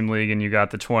 10-team league and you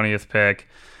got the 20th pick,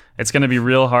 it's going to be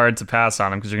real hard to pass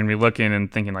on him because you're going to be looking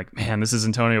and thinking like, man, this is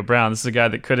Antonio Brown. This is a guy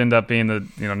that could end up being the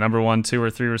number 1, 2,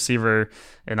 or 3 receiver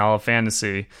in all of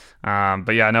fantasy.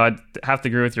 But yeah, no, I have to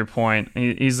agree with your point.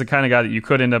 He's the kind of guy that you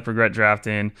could end up regret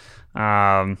drafting.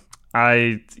 And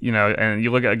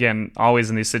you look at, again, always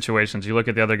in these situations, you look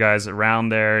at the other guys around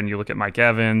there and you look at Mike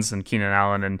Evans and Keenan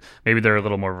Allen, and maybe they're a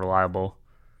little more reliable.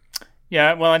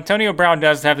 Yeah, well, Antonio Brown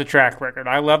does have the track record.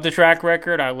 I love the track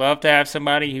record. I love to have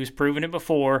somebody who's proven it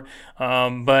before.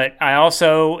 But I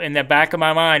also, in the back of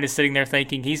my mind, is sitting there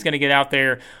thinking he's going to get out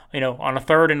there, on a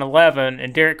 3rd and 11,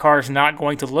 and Derek Carr's not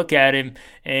going to look at him,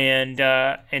 and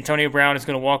Antonio Brown is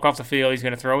going to walk off the field. He's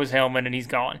going to throw his helmet, and he's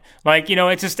gone.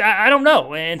 It's just I don't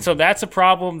know, and so that's a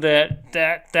problem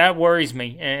that worries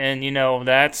me, and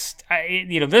this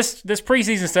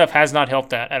preseason stuff has not helped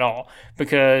that at all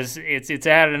because it's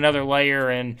added another layer,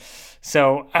 and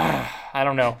so I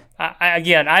don't know.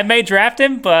 I may draft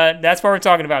him, but that's what we're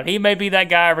talking about. He may be that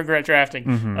guy I regret drafting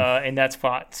in that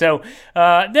spot. So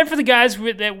then for the guys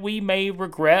that we may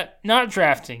regret not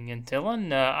drafting, and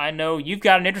Dylan, I know you've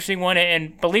got an interesting one,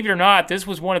 and believe it or not, this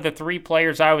was one of the 3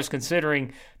 players I was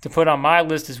considering to put on my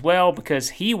list as well, because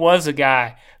he was a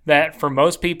guy that for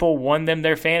most people won them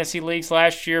their fantasy leagues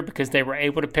last year because they were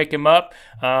able to pick him up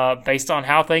based on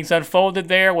how things unfolded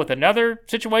there with another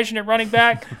situation at running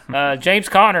back. James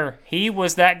Conner, he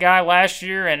was that guy last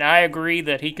year, and I agree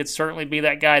that he could certainly be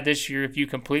that guy this year if you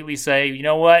completely say, you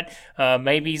know what,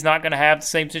 maybe he's not going to have the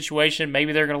same situation.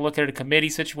 Maybe they're going to look at a committee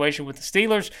situation with the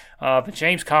Steelers. But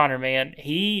James Conner, man,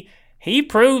 he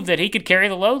proved that he could carry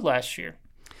the load last year.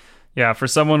 Yeah, for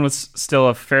someone with still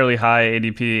a fairly high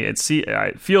ADP,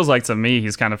 it feels like to me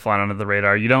he's kind of flying under the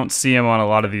radar. You don't see him on a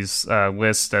lot of these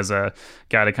lists as a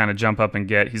guy to kind of jump up and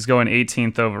get. He's going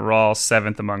 18th overall,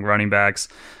 7th among running backs.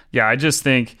 Yeah, I just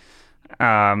think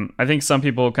I think some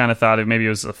people kind of thought maybe it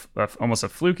was almost a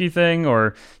fluky thing,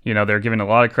 or they're giving a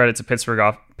lot of credit to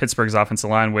Pittsburgh's offensive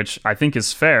line, which I think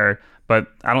is fair. But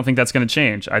I don't think that's going to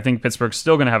change. I think Pittsburgh's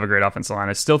still going to have a great offensive line.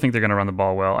 I still think they're going to run the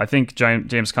ball well. I think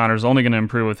James Conner is only going to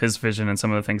improve with his vision and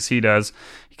some of the things he does.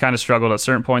 He kind of struggled at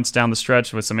certain points down the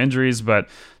stretch with some injuries, but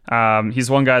he's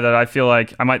one guy that I feel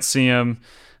like I might see him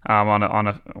on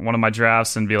one of my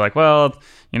drafts and be like, well,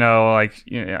 I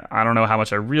don't know how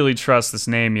much I really trust this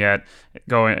name yet,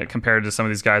 going compared to some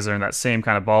of these guys that are in that same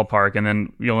kind of ballpark, and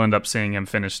then you'll end up seeing him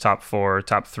finish top 4,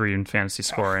 top 3 in fantasy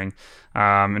scoring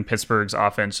in Pittsburgh's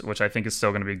offense, which I think is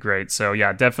still going to be great. So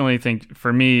yeah, definitely think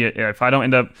for me, if I don't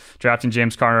end up drafting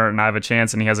James Conner and I have a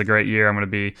chance and he has a great year, I'm going to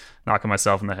be knocking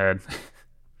myself in the head.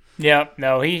 Yeah,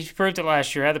 no, he proved it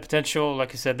last year. Had the potential.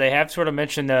 Like I said, they have sort of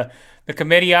mentioned the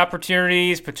committee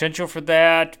opportunities, potential for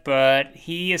that, but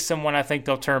he is someone I think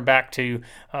they'll turn back to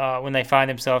when they find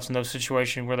themselves in those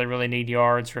situations where they really need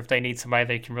yards, or if they need somebody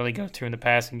they can really go to in the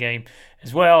passing game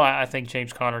as well. I think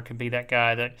James Conner can be that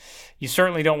guy that you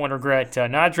certainly don't want to regret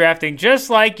not drafting, just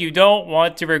like you don't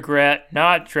want to regret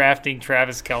not drafting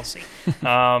Travis Kelce.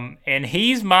 And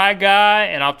he's my guy,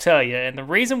 and I'll tell you, and the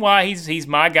reason why he's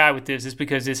my guy with this is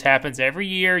because this happens every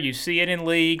year. You see it in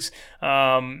leagues.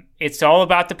 It's all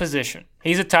about the position.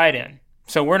 He's a tight end,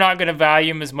 so we're not going to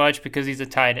value him as much because he's a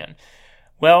tight end.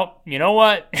 Well, you know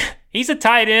what? He's a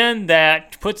tight end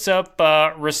that puts up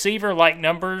receiver-like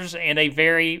numbers and a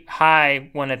very high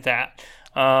one at that.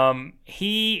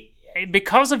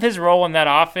 Because of his role in that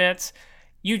offense,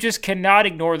 you just cannot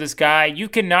ignore this guy. You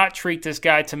cannot treat this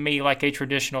guy, to me, like a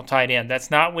traditional tight end. That's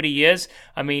not what he is.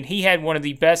 I mean, he had one of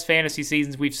the best fantasy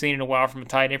seasons we've seen in a while from a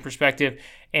tight end perspective,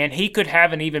 and he could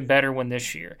have an even better one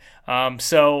this year.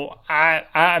 So,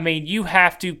 I mean, you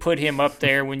have to put him up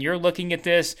there. When you're looking at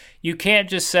this, you can't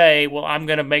just say, well, I'm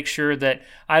going to make sure that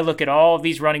I look at all of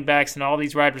these running backs and all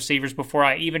these wide receivers before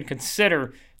I even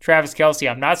consider Travis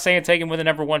Kelce. I'm not saying take him with the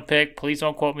number 1 pick. Please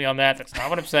don't quote me on that. That's not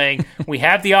what I'm saying. We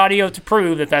have the audio to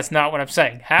prove that that's not what I'm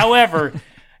saying. However,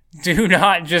 do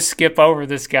not just skip over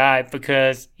this guy,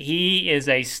 because he is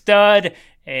a stud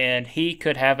and he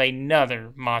could have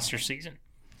another monster season.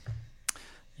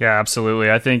 Yeah,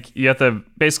 absolutely. I think you have to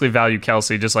basically value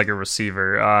Kelce just like a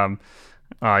receiver.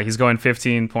 He's going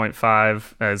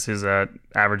 15.5 as his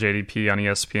average ADP on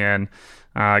ESPN.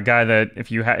 A guy that if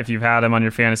you've had him on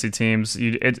your fantasy teams,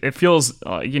 it feels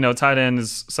tight end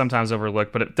is sometimes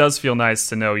overlooked, but it does feel nice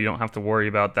to know you don't have to worry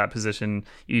about that position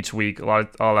each week. A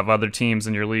lot of other teams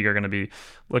in your league are going to be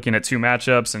looking at 2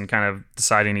 matchups and kind of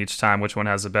deciding each time which one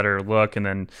has a better look, and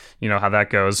then how that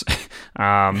goes.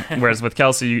 Whereas with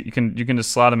Kelce, you can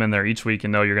just slot him in there each week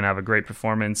and know you're going to have a great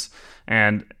performance.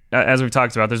 And as we've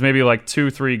talked about, there's maybe like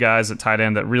 2-3 guys at tight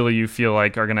end that really you feel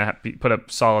like are going to put up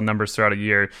solid numbers throughout a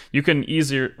year. You can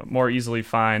more easily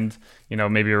find,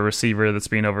 maybe a receiver that's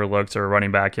being overlooked or a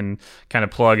running back and kind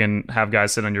of plug and have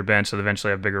guys sit on your bench that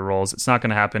eventually have bigger roles. It's not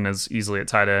going to happen as easily at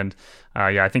tight end.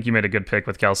 I think you made a good pick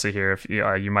with Kelce here. If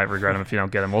you might regret him if you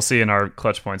don't get him. We'll see in our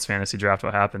Clutch Points fantasy draft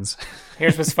what happens.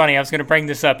 Here's what's funny. I was going to bring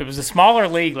this up. It was a smaller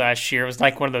league last year. It was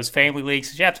like one of those family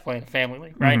leagues. You have to play in a family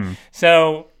league, right? Mm-hmm.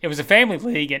 So it was a family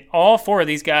league, and all 4 of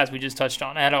these guys we just touched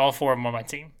on, I had all 4 of them on my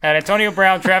team. I had Antonio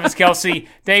Brown, Travis Kelce,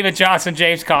 David Johnson,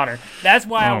 James Conner. That's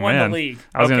why I won the league.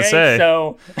 I was going to say.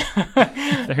 So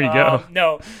there you go.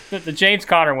 No, the James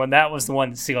Conner one, that was the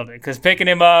one that sealed it. Because picking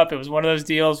him up, it was one of those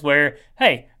deals where,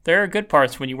 hey, there are good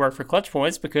parts when you work for Clutch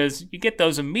Points, because you get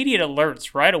those immediate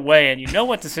alerts right away and you know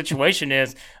what the situation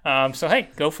is. So, hey,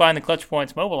 go find the Clutch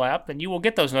Points mobile app and you will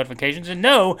get those notifications and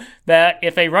know that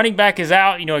if a running back is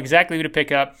out, you know exactly who to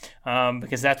pick up,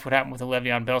 because that's what happened with the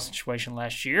Le'Veon Bell situation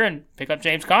last year. And pick up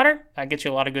James Conner, that gets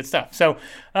you a lot of good stuff. So,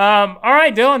 all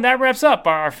right, Dylan, that wraps up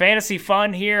our fantasy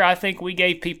fun here. I think we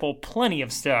gave people plenty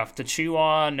of stuff to chew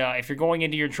on. If you're going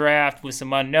into your draft with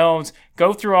some unknowns,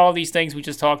 go through all these things we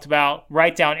just talked about,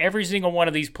 write down down every single one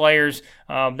of these players.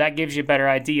 That gives you a better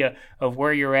idea of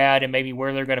where you're at and maybe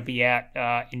where they're going to be at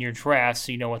in your draft,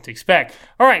 so you know what to expect.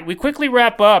 All right, we quickly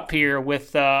wrap up here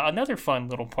with another fun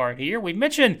little part here. We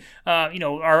mentioned,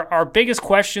 our biggest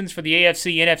questions for the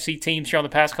AFC, NFC teams here on the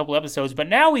past couple episodes, but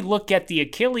now we look at the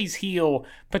Achilles heel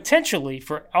potentially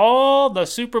for all the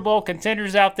Super Bowl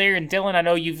contenders out there. And Dylan, I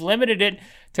know you've limited it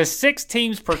to 6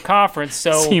 teams per conference.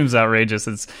 So seems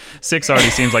outrageous. 6 already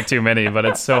seems like too many, but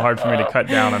it's so hard for me to cut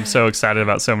down. I'm so excited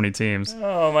about so many teams.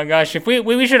 Oh my gosh! If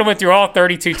we should have went through all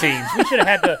 32 teams. We should have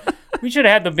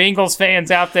had the Bengals fans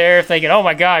out there thinking, "Oh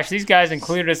my gosh, these guys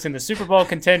included us in the Super Bowl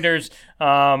contenders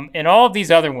and all of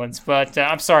these other ones." But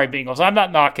I'm sorry, Bengals. I'm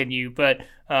not knocking you, but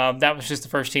that was just the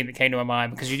first team that came to my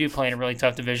mind because you do play in a really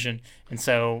tough division. And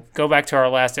so go back to our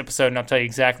last episode, and I'll tell you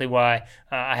exactly why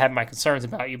I have my concerns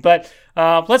about you. But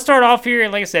let's start off here.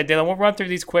 And like I said, Dylan, we'll run through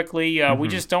these quickly. We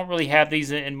just don't really have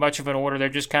these in much of an order. They're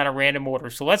just kind of random order.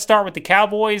 So let's start with the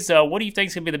Cowboys. What do you think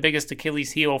is going to be the biggest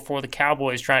Achilles heel for the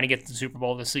Cowboys trying to get to the Super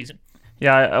Bowl this season?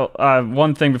 Yeah,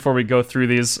 one thing before we go through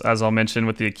these, as I'll mention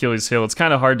with the Achilles heel, it's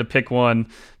kind of hard to pick one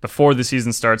before the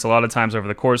season starts. A lot of times over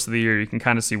the course of the year, you can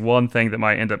kind of see one thing that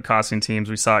might end up costing teams.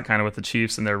 We saw it kind of with the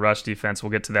Chiefs and their rush defense. We'll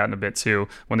get to that in a bit too.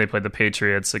 When they played the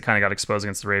Patriots, it kind of got exposed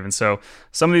against the Ravens. So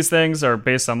some of these things are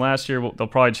based on last year. They'll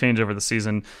probably change over the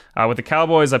season. With the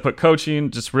Cowboys, I put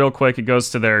coaching. Just real quick, it goes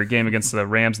to their game against the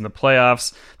Rams in the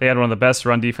playoffs. They had one of the best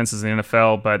run defenses in the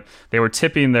NFL, but they were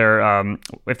tipping their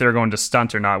if they were going to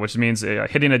stunt or not, which means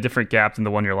hitting a different gap than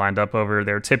the one you're lined up over.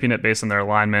 They were tipping it based on their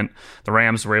alignment. The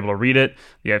Rams were able to read it.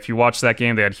 Yeah, if you watch that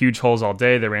game, they had huge holes all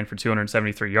day. They ran for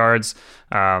 273 yards.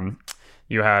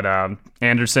 You had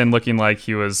Anderson looking like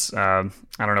he was,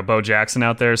 Bo Jackson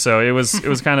out there. So it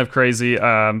was kind of crazy.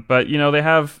 But they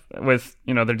have with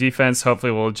their defense.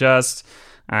 Hopefully, will adjust.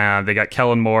 They got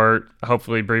Kellen Moore,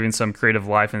 hopefully breathing some creative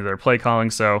life into their play calling.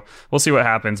 So we'll see what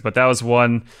happens. But that was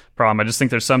one problem. I just think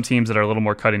there's some teams that are a little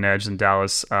more cutting edge than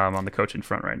Dallas on the coaching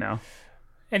front right now.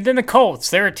 And then the Colts,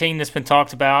 they're a team that's been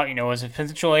talked about, as a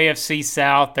potential AFC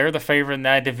South. They're the favorite in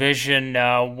that division.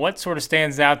 What sort of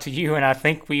stands out to you? And I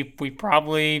think we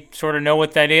probably sort of know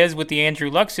what that is with the Andrew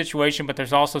Luck situation, but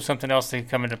there's also something else that can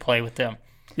come into play with them.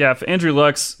 Yeah, if Andrew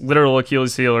Luck's literal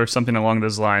Achilles heel or something along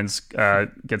those lines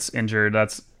gets injured,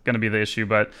 that's going to be the issue.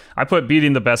 But I put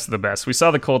beating the best of the best. We saw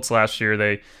the Colts last year.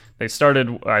 They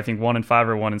started, I think, 1-5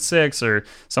 or 1-6 or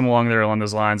some along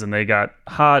those lines, and they got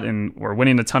hot and were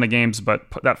winning a ton of games. But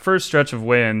that first stretch of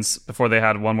wins before they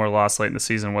had one more loss late in the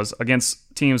season was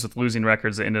against teams with losing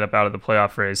records that ended up out of the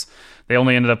playoff race. They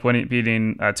only ended up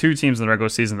beating 2 teams in the regular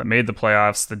season that made the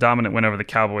playoffs. The dominant win over the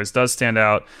Cowboys does stand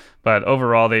out, but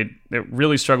overall they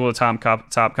really struggled with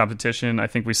top competition. I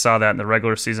think we saw that in the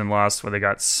regular season loss where they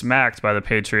got smacked by the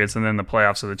Patriots, and then the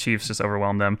playoffs where the Chiefs just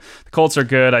overwhelmed them. The Colts are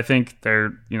good. I think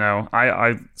they're,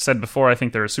 I said before, I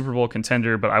think they're a Super Bowl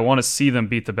contender, but I want to see them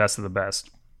beat the best of the best.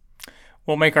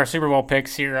 We'll make our Super Bowl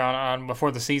picks here on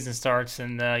before the season starts,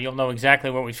 and you'll know exactly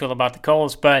what we feel about the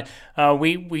Colts. But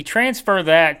we transfer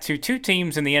that to 2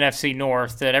 teams in the NFC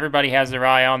North that everybody has their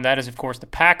eye on. That is, of course, the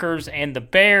Packers and the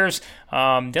Bears.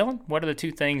 Dylan, what are the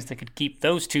 2 things that could keep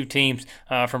those 2 teams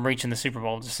from reaching the Super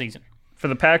Bowl this season? For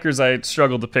the Packers, I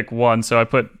struggled to pick one, so I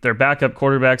put their backup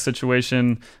quarterback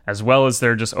situation as well as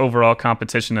their just overall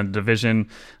competition in the division.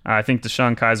 I think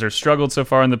Deshaun Kaiser struggled so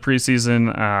far in the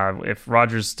preseason. If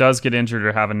Rodgers does get injured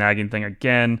or have a nagging thing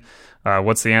again,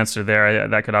 what's the answer there?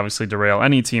 That could obviously derail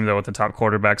any team, though, with the top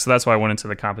quarterback. So that's why I went into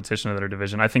the competition of their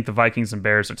division. I think the Vikings and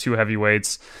Bears are 2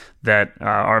 heavyweights that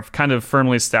are kind of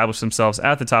firmly established themselves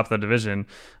at the top of the division,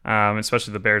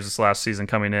 especially the Bears this last season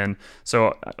coming in.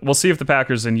 So we'll see if the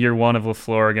Packers in year 1 of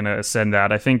LaFleur are going to ascend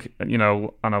that. I think,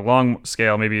 on a long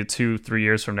scale, maybe 2-3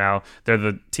 years from now, they're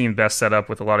the team best set up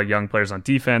with a lot of young players on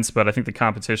defense, but I think the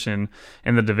competition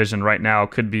in the division right now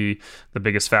could be the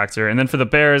biggest factor. And then for the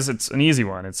Bears, it's an easy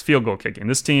one. It's field goal kicking.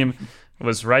 This team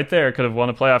was right there, could have won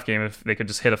a playoff game if they could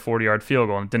just hit a 40-yard field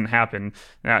goal, and it didn't happen.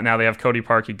 Now they have Cody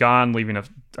Parkey gone, leaving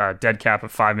a dead cap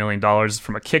of $5 million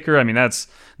from a kicker. I mean, that's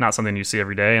not something you see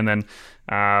every day. And then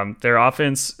their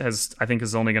offense is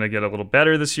only going to get a little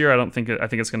better this year. I think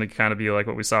it's going to kind of be like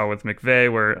what we saw with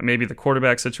McVay, where maybe the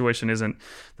quarterback situation isn't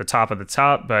the top of the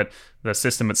top, but the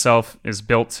system itself is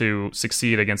built to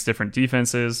succeed against different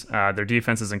defenses. Their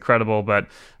defense is incredible, but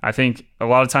I think a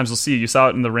lot of times you saw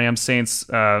it in the Rams-Saints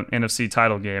NFC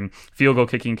title game. Field goal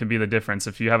kicking can be the difference.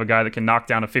 If you have a guy that can knock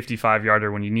down a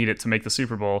 55-yarder when you need it to make the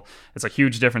Super Bowl, it's a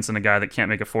huge difference in a guy that can't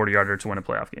make a 40-yarder to win a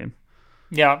playoff game.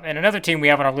 Yeah, and another team we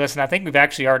have on our list, and I think we've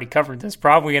actually already covered this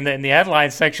probably in the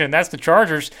headline section, and that's the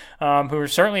Chargers, who are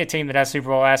certainly a team that has Super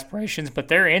Bowl aspirations, but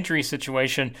their injury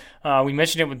situation, we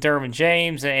mentioned it with Derwin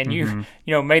James, and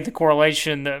you made the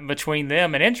correlation between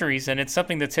them and injuries, and it's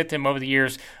something that's hit them over the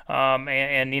years,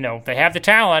 and they have the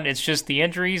talent, it's just the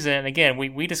injuries, and again,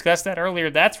 we discussed that earlier,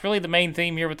 that's really the main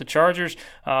theme here with the Chargers,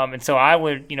 and so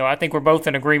I think we're both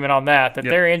in agreement on that yep.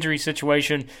 Their injury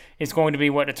situation is going to be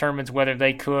what determines whether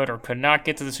they could or could not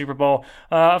get to the Super Bowl.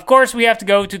 Of course, we have to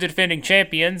go to the defending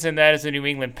champions, and that is the New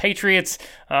England Patriots.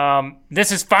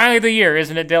 This is finally the year,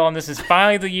 isn't it, Dylan? This is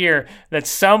finally the year that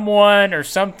someone or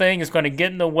something is going to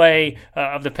get in the way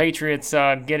of the Patriots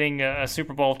getting a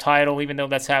Super Bowl title, even though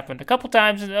that's happened a couple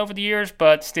times over the years,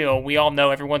 but still, we all know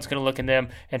everyone's going to look at them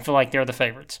and feel like they're the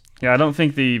favorites. Yeah, I don't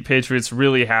think the Patriots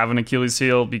really have an Achilles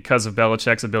heel because of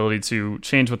Belichick's ability to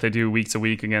change what they do week to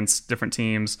week against different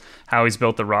teams, how he's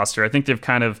built the roster. I think they've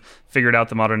kind of figured out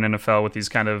the modern NFL with these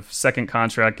kind of second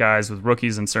contract guys with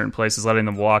rookies in certain places, letting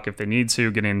them walk if they need to,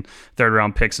 getting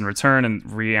third-round picks in return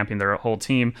and reamping their whole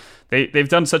team. They've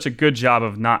done such a good job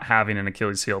of not having an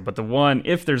Achilles heel. But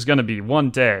if there's going to be one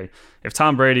day, if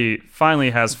Tom Brady finally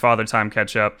has father time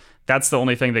catch up, that's the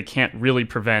only thing they can't really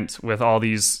prevent with all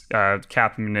these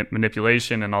cap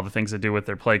manipulation and all the things they do with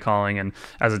their play calling and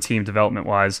as a team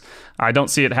development-wise. I don't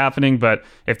see it happening, but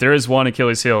if there is one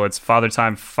Achilles heel, it's Father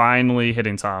Time finally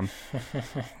hitting Tom.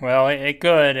 Well, it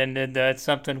could, and it's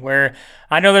something where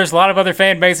I know there's a lot of other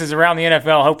fan bases around the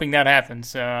NFL hoping that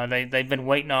happens. They've been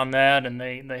waiting on that, and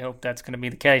they hope that's going to be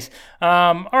the case.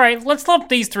 All right, let's lump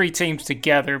these three teams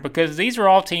together because these are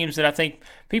all teams that I think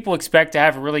people expect to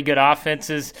have really good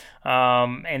offenses,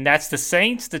 and that's the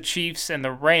Saints, the Chiefs, and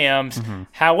the Rams. Mm-hmm.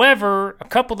 However, a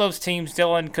couple of those teams,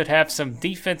 Dylan, could have some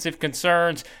defensive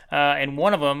concerns, and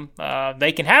one of them,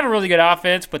 they can have a really good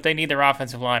offense, but they need their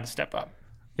offensive line to step up.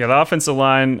 Yeah, the offensive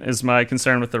line is my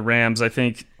concern with the Rams. I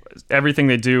think everything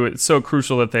they do, it's so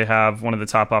crucial that they have one of the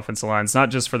top offensive lines, not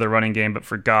just for the running game, but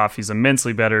for Goff. He's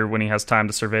immensely better when he has time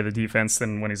to survey the defense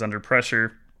than when he's under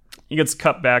pressure. He gets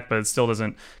cut back, but it still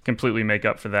doesn't completely make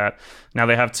up for that. Now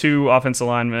they have two offensive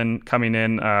linemen coming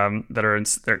in that are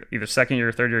they're either second-year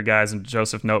or third-year guys, and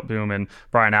Joseph Noteboom and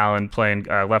Brian Allen playing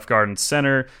left guard and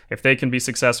center. If they can be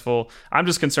successful, I'm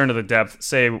just concerned of the depth.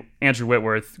 Say Andrew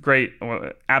Whitworth, great,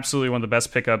 absolutely one of the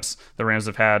best pickups the Rams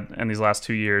have had in these last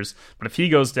 2 years. But if he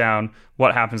goes down,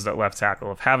 what happens at left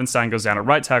tackle? If Havenstein goes down at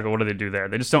right tackle, what do they do there?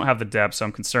 They just don't have the depth, so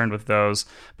I'm concerned with those.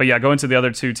 But yeah, going to the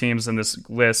other two teams in this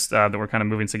list that we're kind of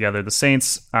moving together. The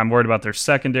Saints, I'm worried about their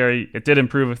secondary. It did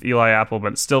improve with Eli Apple,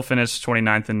 but it still finished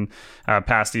 29th in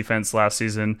pass defense last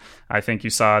season. I think you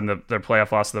saw in their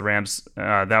playoff loss to the Rams,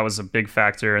 that was a big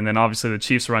factor. And then obviously the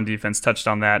Chiefs' run defense touched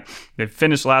on that. They've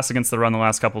finished last against the run the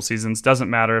last couple seasons. Doesn't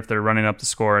matter if they're running up the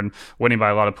score and winning by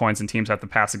a lot of points and teams have to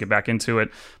pass to get back into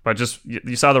it. But just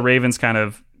you saw the Ravens kind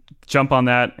of jump on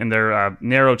that in their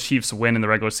narrow Chiefs win in the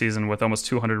regular season with almost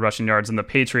 200 rushing yards, and the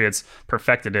Patriots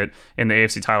perfected it in the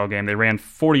AFC title game. They ran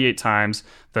 48 times.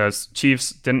 The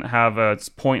Chiefs didn't have a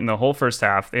point in the whole first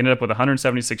half. They ended up with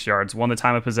 176 yards, won the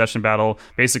time of possession battle,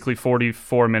 basically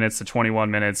 44 minutes to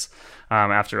 21 minutes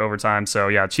after overtime. So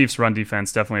yeah, Chiefs run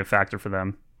defense, definitely a factor for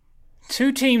them.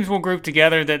 Two teams will group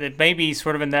together that may be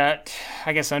sort of in that,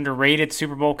 I guess, underrated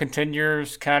Super Bowl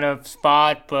contenders kind of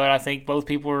spot, but I think a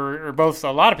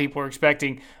lot of people are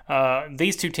expecting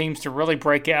these two teams to really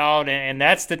break out, and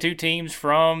that's the two teams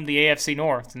from the AFC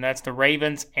North, and that's the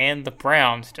Ravens and the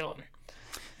Browns, Dylan.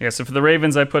 Yeah, so for the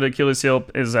Ravens, I put Achilles heel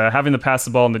is having to pass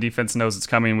the ball and the defense knows it's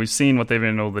coming. We've seen what they've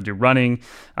been able to do running.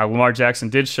 Lamar Jackson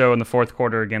did show in the fourth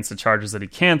quarter against the Chargers that he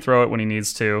can throw it when he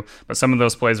needs to, but some of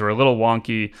those plays were a little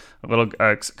wonky.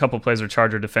 A couple plays where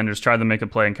Charger defenders tried to make a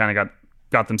play and kind of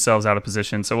got themselves out of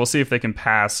position. So we'll see if they can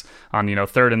pass on,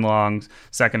 third and long,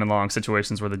 second and long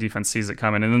situations where the defense sees it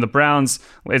coming. And then the Browns,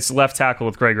 it's left tackle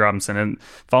with Greg Robinson. And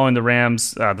following the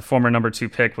Rams, the former number 2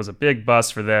 pick was a big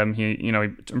bust for them. He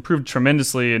improved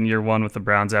tremendously in year one with the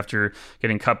Browns after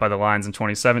getting cut by the Lions in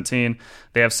 2017.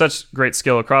 They have such great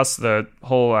skill across the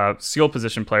whole skill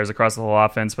position players across the whole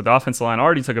offense, but the offensive line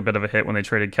already took a bit of a hit when they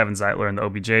traded Kevin Zeitler in the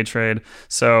OBJ trade.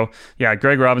 So yeah,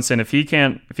 Greg Robinson, if he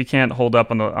can't hold up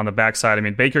on the backside, I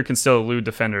mean, Baker can still elude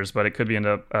defenders, but it could end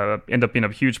up being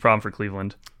a huge problem for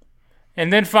Cleveland.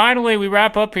 And then finally, we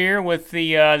wrap up here with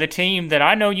the team that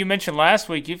I know you mentioned last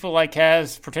week. You feel like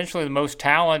has potentially the most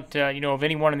talent, of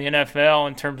anyone in the NFL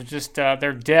in terms of just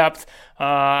their depth,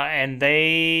 and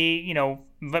they,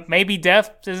 but maybe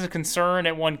depth is a concern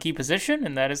at one key position,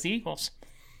 and that is the Eagles.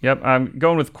 Yep, I'm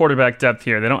going with quarterback depth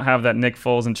here. They don't have that Nick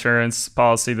Foles insurance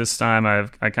policy this time.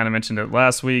 I kind of mentioned it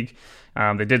last week.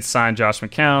 They did sign Josh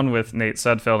McCown with Nate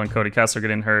Sudfeld and Cody Kessler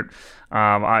getting hurt.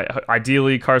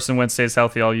 Ideally, Carson Wentz stays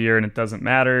healthy all year, and it doesn't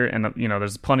matter. And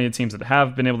there's plenty of teams that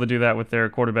have been able to do that with their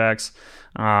quarterbacks.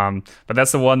 But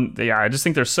that's the one. Yeah, I just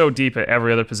think they're so deep at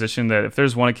every other position that if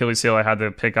there's one Achilles heel I had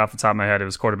to pick off the top of my head, it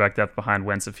was quarterback depth behind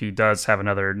Wentz if he does have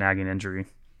another nagging injury.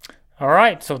 All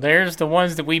right, so there's the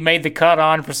ones that we made the cut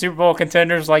on for Super Bowl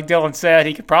contenders. Like Dylan said,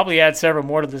 he could probably add several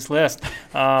more to this list,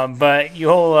 but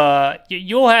you'll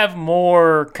have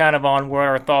more kind of on where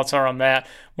our thoughts are on that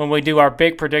when we do our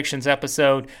big predictions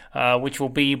episode, which will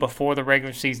be before the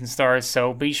regular season starts.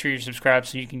 So be sure you're subscribed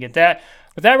so you can get that.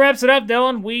 But that wraps it up,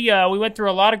 Dylan. We went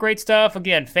through a lot of great stuff.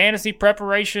 Again, fantasy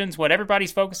preparations, what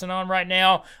everybody's focusing on right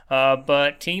now.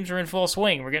 But teams are in full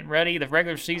swing. We're getting ready. The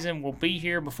regular season will be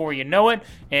here before you know it.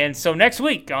 And so next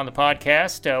week on the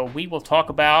podcast, we will talk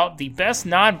about the best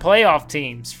non-playoff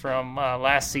teams from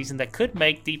last season that could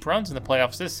make deep runs in the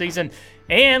playoffs this season.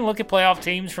 And look at playoff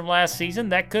teams from last season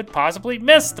that could possibly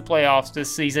miss the playoffs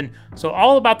this season. So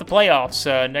all about the playoffs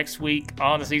next week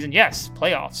on the season. Yes,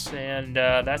 playoffs. And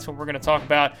that's what we're going to talk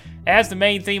about as the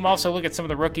main theme. Also look at some of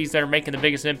the rookies that are making the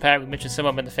biggest impact. We mentioned some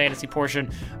of them in the fantasy portion.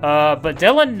 But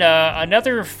Dylan,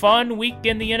 another fun week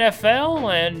in the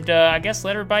NFL. And I guess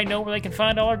let everybody know where they can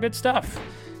find all our good stuff.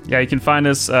 Yeah, you can find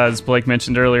us, as Blake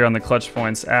mentioned earlier, on the Clutch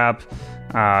Points app.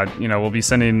 We'll be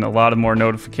sending a lot of more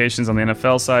notifications on the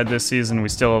NFL side this season. We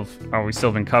still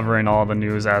have been covering all the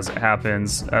news as it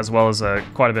happens, as well as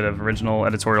quite a bit of original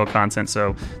editorial content.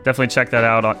 So definitely check that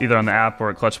out either on the app or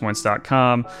at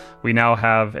clutchpoints.com. We now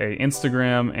have a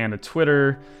Instagram and a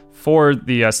Twitter for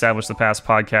the Establish the Pass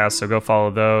podcast, so go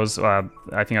follow those. I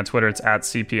think on Twitter it's at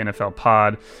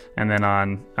CPNFLpod, and then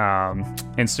on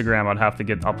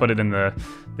Instagram I'll put it in the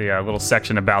little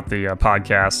section about the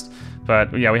podcast.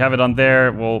 But yeah, we have it on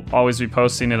there. We'll always be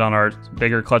posting it on our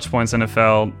bigger Clutch Points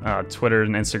NFL Twitter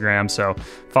and Instagram. So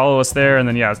follow us there. And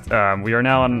then we have it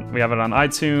on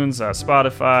iTunes,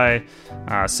 Spotify,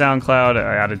 SoundCloud.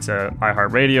 I added to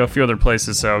iHeartRadio, a few other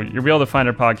places. So you'll be able to find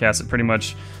our podcast at pretty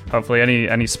much, hopefully,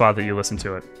 any spot that you listen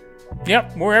to it.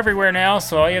 Yep, we're everywhere now,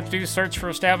 so all you have to do is search for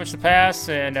Establish the Pass,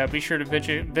 and be sure to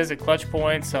visit Clutch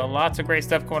Points. Lots of great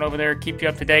stuff going over there. Keep you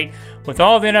up to date with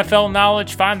all the NFL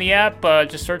knowledge. Find the app.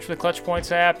 Just search for the Clutch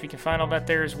Points app. You can find all that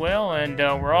there as well. And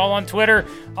we're all on Twitter,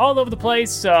 all over the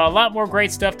place. A lot more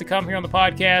great stuff to come here on the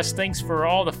podcast. Thanks for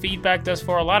all the feedback thus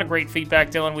far. A lot of great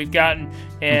feedback, Dylan, we've gotten.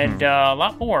 And a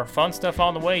lot more fun stuff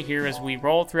on the way here as we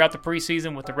roll throughout the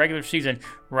preseason with the regular season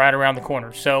right around the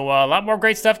corner. So a lot more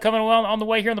great stuff coming on the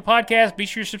way here on the podcast. Be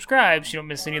sure to subscribe so you don't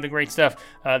miss any of the great stuff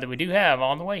that we do have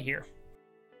on the way here.